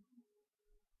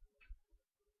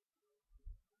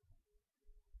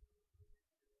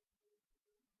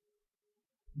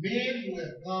 Men who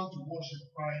have come to worship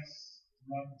Christ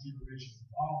throughout the generations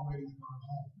have always gone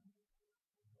home.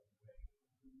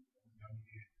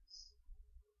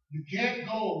 You can't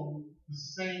go the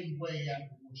same way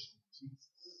after worshiping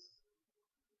Jesus.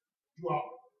 You are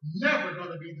never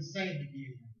going to be the same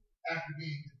again after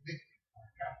being convicted by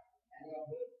God.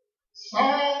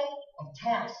 Saul of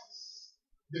Tarsus,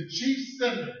 the chief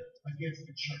sinner against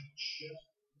the church.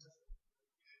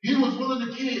 He was willing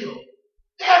to kill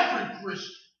every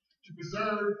Christian to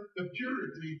preserve the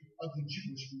purity of the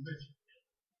Jewish religion.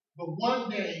 But one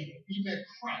day he met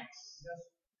Christ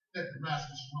at the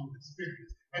Damascus Road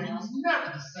experience, and he was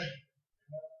never the same.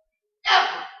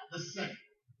 Ever the same.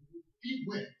 He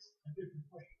went a different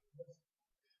way.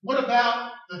 What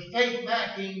about the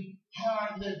faith-lacking,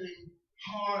 hard-living,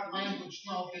 hard language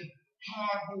talking,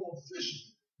 hard-boiled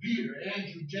fishermen? Peter,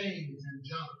 Andrew, James, and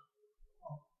John.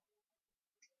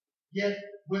 Yet,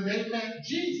 when they met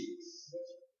Jesus,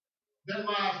 their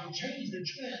lives were changed and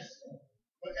transformed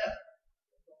forever.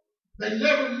 They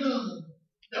never knew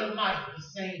their life the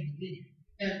same again.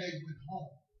 and they went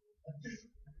home a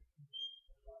different way.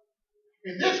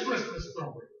 In this Christmas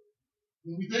story,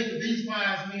 when we think of these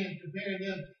wise men, comparing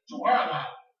them to our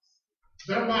lives,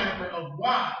 their moniker of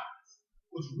wise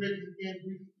was written in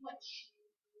reflection.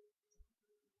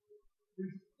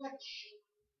 Reflection.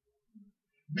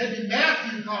 Maybe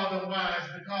Matthew called them wise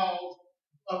because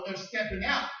of their stepping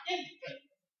out into faith,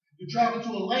 to travel to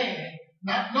a land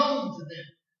not known to them,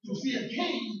 to see a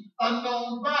king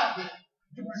unknown by them,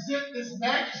 to present this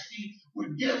majesty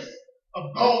with gifts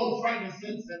of gold,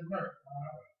 frankincense, and myrrh,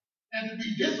 and to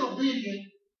be disobedient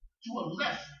to a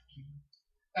lesser king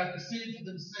and perceive for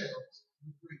themselves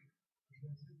the greater.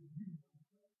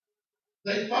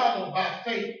 They followed by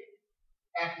faith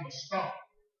after a star,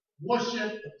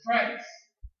 worshiped the Christ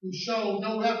who showed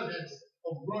no evidence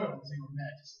of royalty or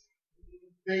majesty.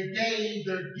 They gave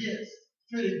their gifts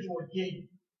fitting for a king,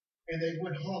 and they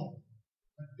went home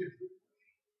a different way.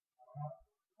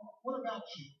 What about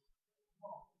you?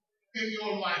 In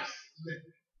your life's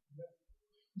living,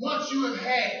 once you have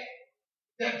had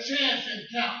that chance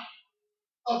encounter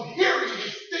of hearing the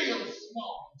still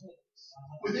small voice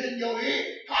within your ear,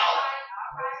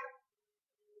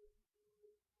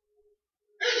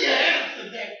 and you answer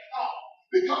that call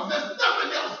because there's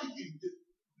nothing else you can do.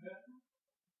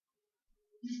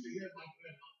 You used to hear my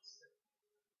grandmother say,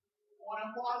 "Boy, that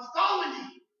boy's calling you.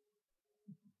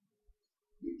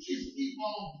 You just keep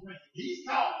on praying. He's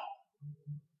calling."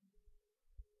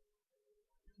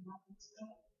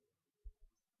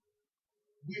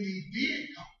 When he did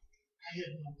come, I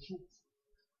had no choice.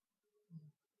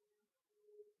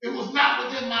 It was not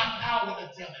within my power to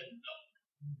tell him no.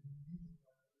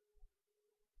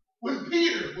 When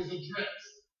Peter was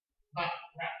addressed by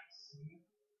Christ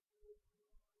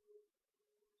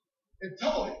and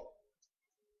told him,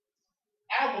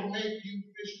 "I will make you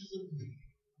fishers of men,"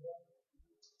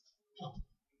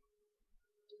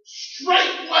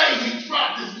 straightway he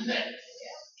dropped his net.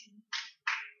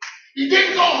 He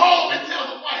didn't go home and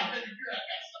tell the wife, "Baby girl, I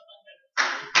got something."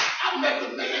 I met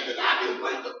the man that I've been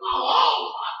waiting to follow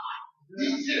all my life.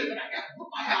 He's here, but I got to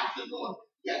put my house in order.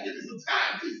 You got to give me some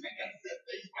time, Jesus. I got to set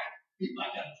things right. People,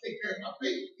 I got to take care of my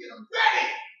people, get them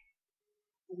ready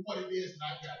for what it is that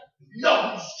I got to do.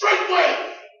 No,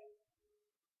 straightway.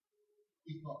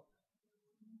 He thought.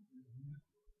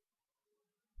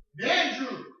 And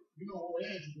Andrew, you know old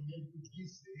Andrew, when Andrew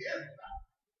used to everybody.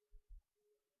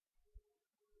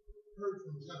 Heard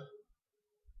from John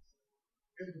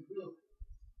in the book,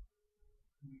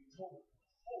 and he told the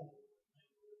whole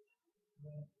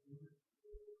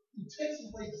who takes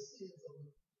away the sins of the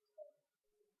world.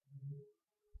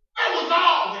 That was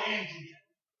all the Andrew had.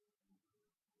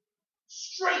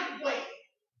 Straightway,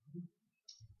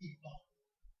 he thought.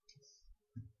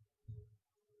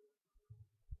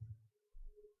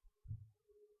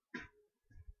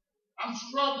 I'm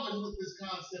struggling with this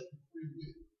concept of free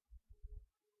will.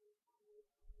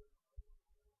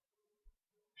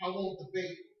 I won't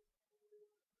debate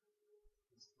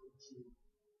this true.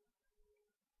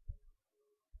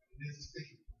 It is a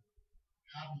sticking point.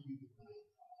 How do you define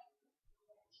God?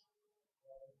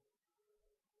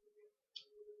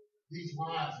 These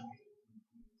wise men,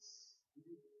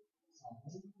 some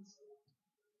holiness,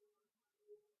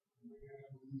 and I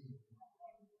gotta believe in my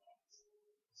heart and thoughts,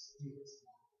 still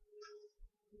small.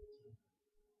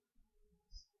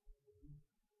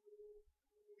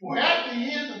 For at the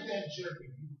end of that journey,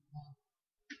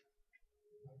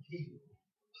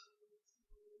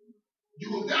 you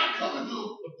will now come into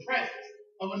the presence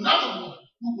of another one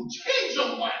who will change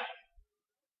your life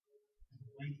and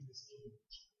bring this kingdom.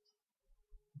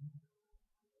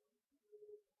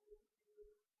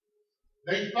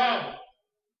 They followed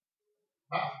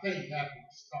by faith after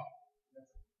the start.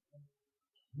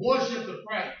 Worship the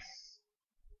Christ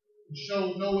who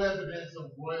showed no evidence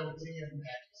of royalty and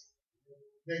majesty.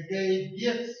 They gave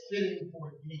gifts fitting for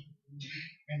a king,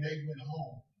 and they went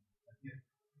home again.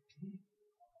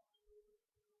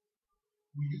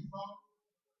 Will you follow?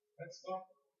 Let's start.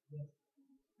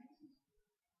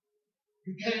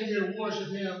 You came here to worship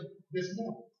him this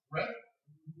morning, right?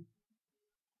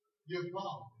 You're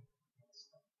following.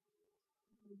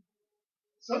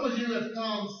 Some of you have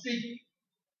come seeking.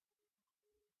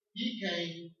 He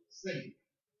came saving.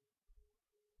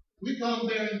 We come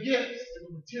bearing gifts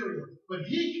and material, but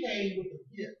he came with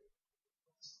a gift.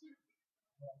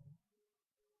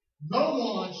 No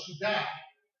one should die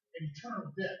an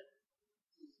eternal death,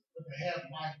 but to have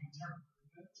life eternal.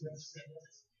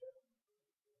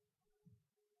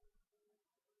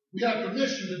 We are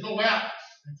commissioned to go out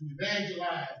and to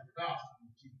evangelize the gospel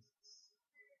of Jesus.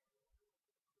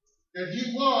 That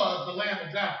he was the Lamb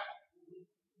of God.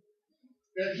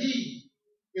 That he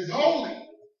is holy,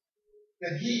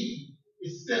 that he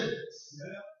is sinless,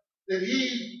 that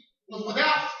he was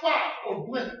without spot or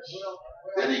blemish,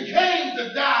 that he came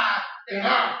to die in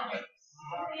our place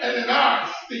and in our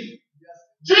stead.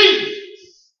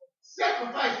 Jesus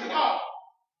sacrificed it all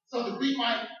so that we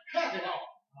might have it all.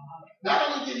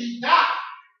 Not only did he die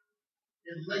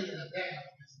and lay it down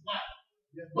his life,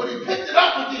 but he picked it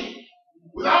up again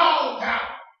with all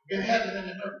power in heaven and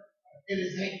in earth in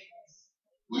his hands.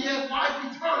 We have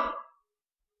life eternal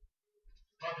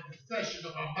by the confession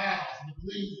of our mouths and the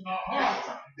belief in our hearts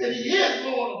that he is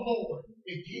Lord of lords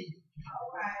and King of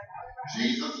kings.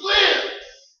 Jesus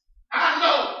lives. I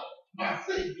know my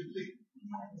Savior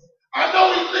lives. I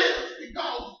know he lives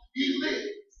because he lives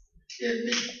in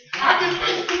me. I can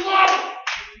face tomorrow,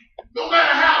 no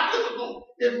matter how difficult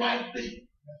it might be.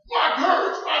 My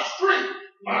courage, my strength,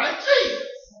 my Jesus,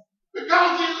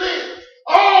 because he lives.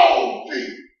 All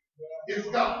fear is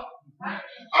gone.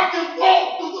 I can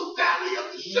walk through the valley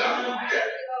of the shadow of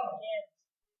death.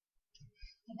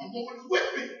 The Lord is with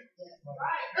me.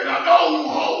 And I know who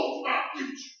holds my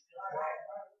future.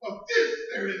 Of this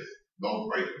there is no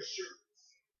greater assurance.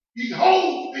 He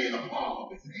holds me in the palm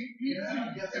of his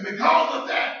hand. And because of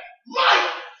that,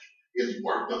 life is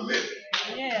worth the living.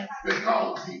 Yes.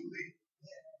 Because he lives.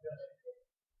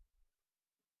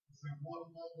 There's one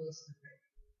among us today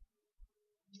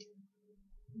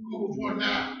who before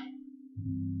now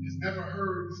has never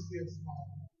heard the still small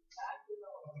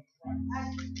of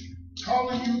Christ,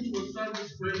 calling you to a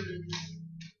service greater than you.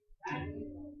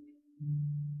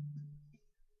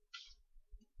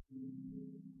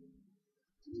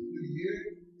 Do you hear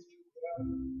it?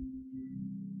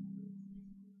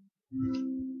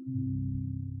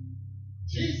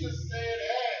 Jesus said,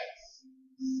 ask,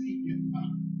 seek, and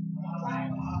knock.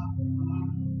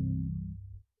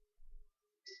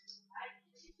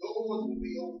 Doors will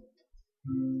be open.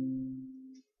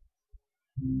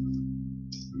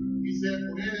 He said,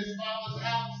 for in his Father's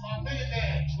house are many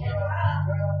mansions.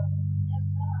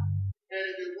 And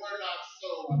if it were not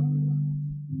so,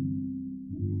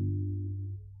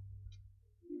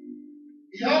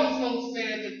 he also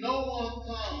said that no one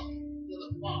comes to the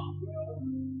Father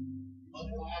but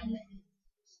by me.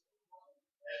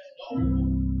 As no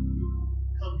one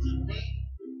comes to me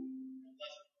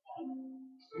unless the Father.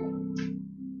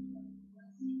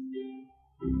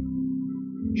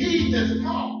 He is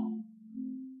called.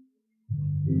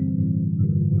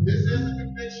 But this is the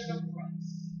conviction of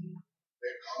Christ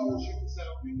that calls you to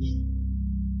salvation.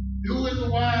 Who is the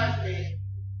wise man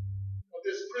of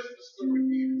this Christmas story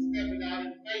being stepping out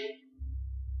in faith?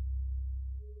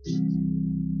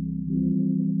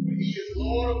 For he is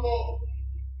Lord of lords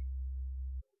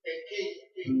and King of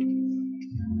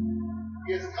kings.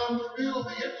 He has come to fill the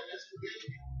emptiness within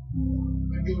you,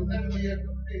 but he will never be able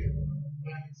to fill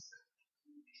by himself.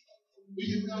 Will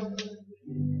you come to him?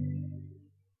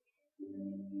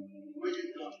 Will you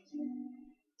come to him?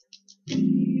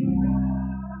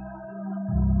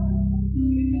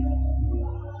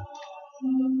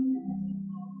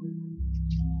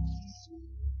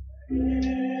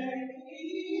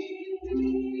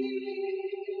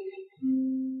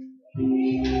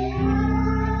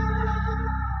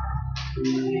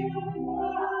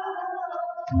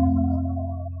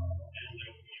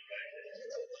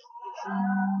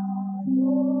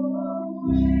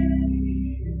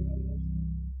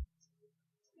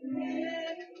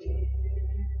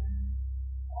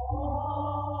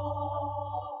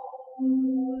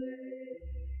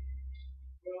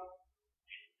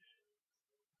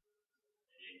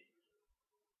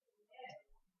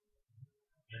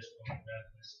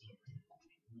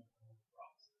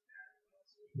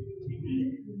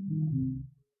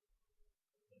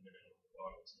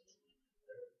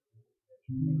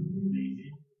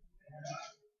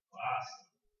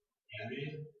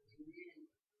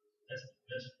 That's the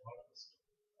best part of the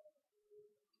story.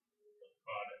 The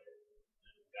product of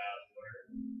God's word,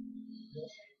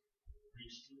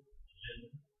 preached it,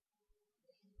 delivered,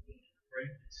 and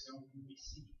pray that someone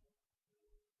receive it.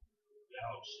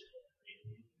 Y'all should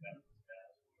amen. That was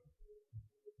God's word.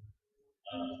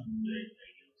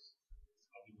 Anything else?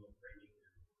 Are we going to pray with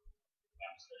you?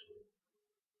 Bible study.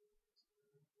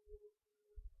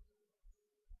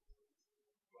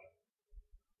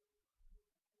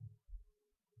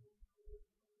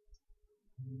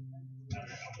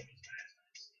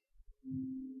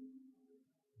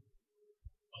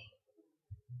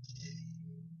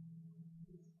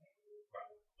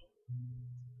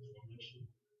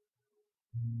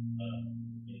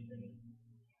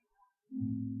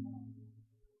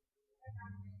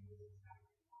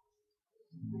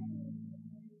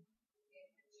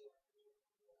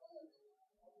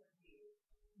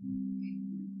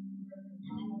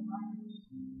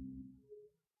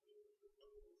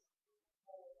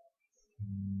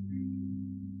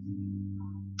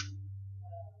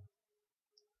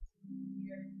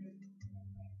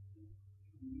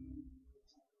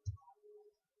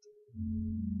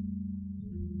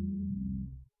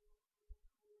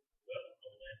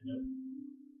 note,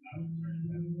 I will turn it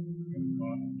back over to Brother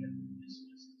Carter that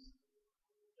dismisses.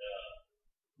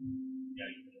 Yeah,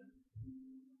 you can.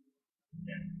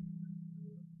 Yeah.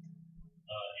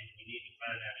 If we need to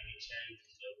find out any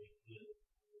changes that we put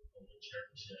on the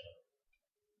church,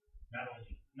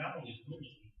 not only Google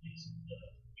these, we put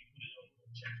it on the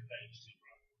church page too,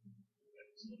 right? Okay,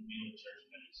 so it'll be on the church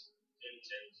page. Any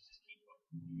changes, just keep on.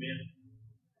 Amen.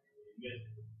 Amen.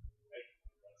 Right?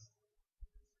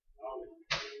 All right.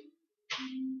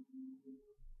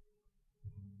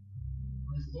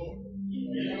 Praise the Lord.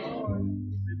 Amen.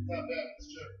 Top Baptist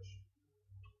Church.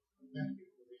 Thank you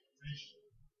for the invitation.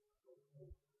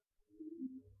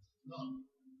 None.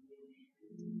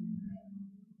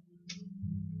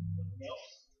 Nothing else?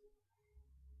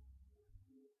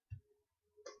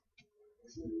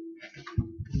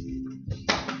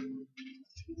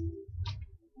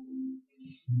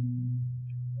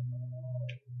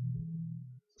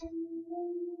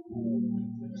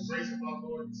 In the grace of our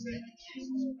Lord and Savior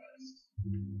Jesus Christ,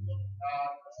 the love of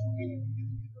God, the sweet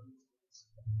communion of His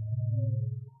Spirit,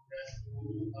 rest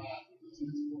rule and abide with us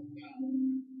henceforth now, and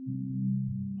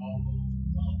all those who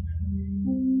love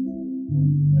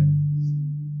Him.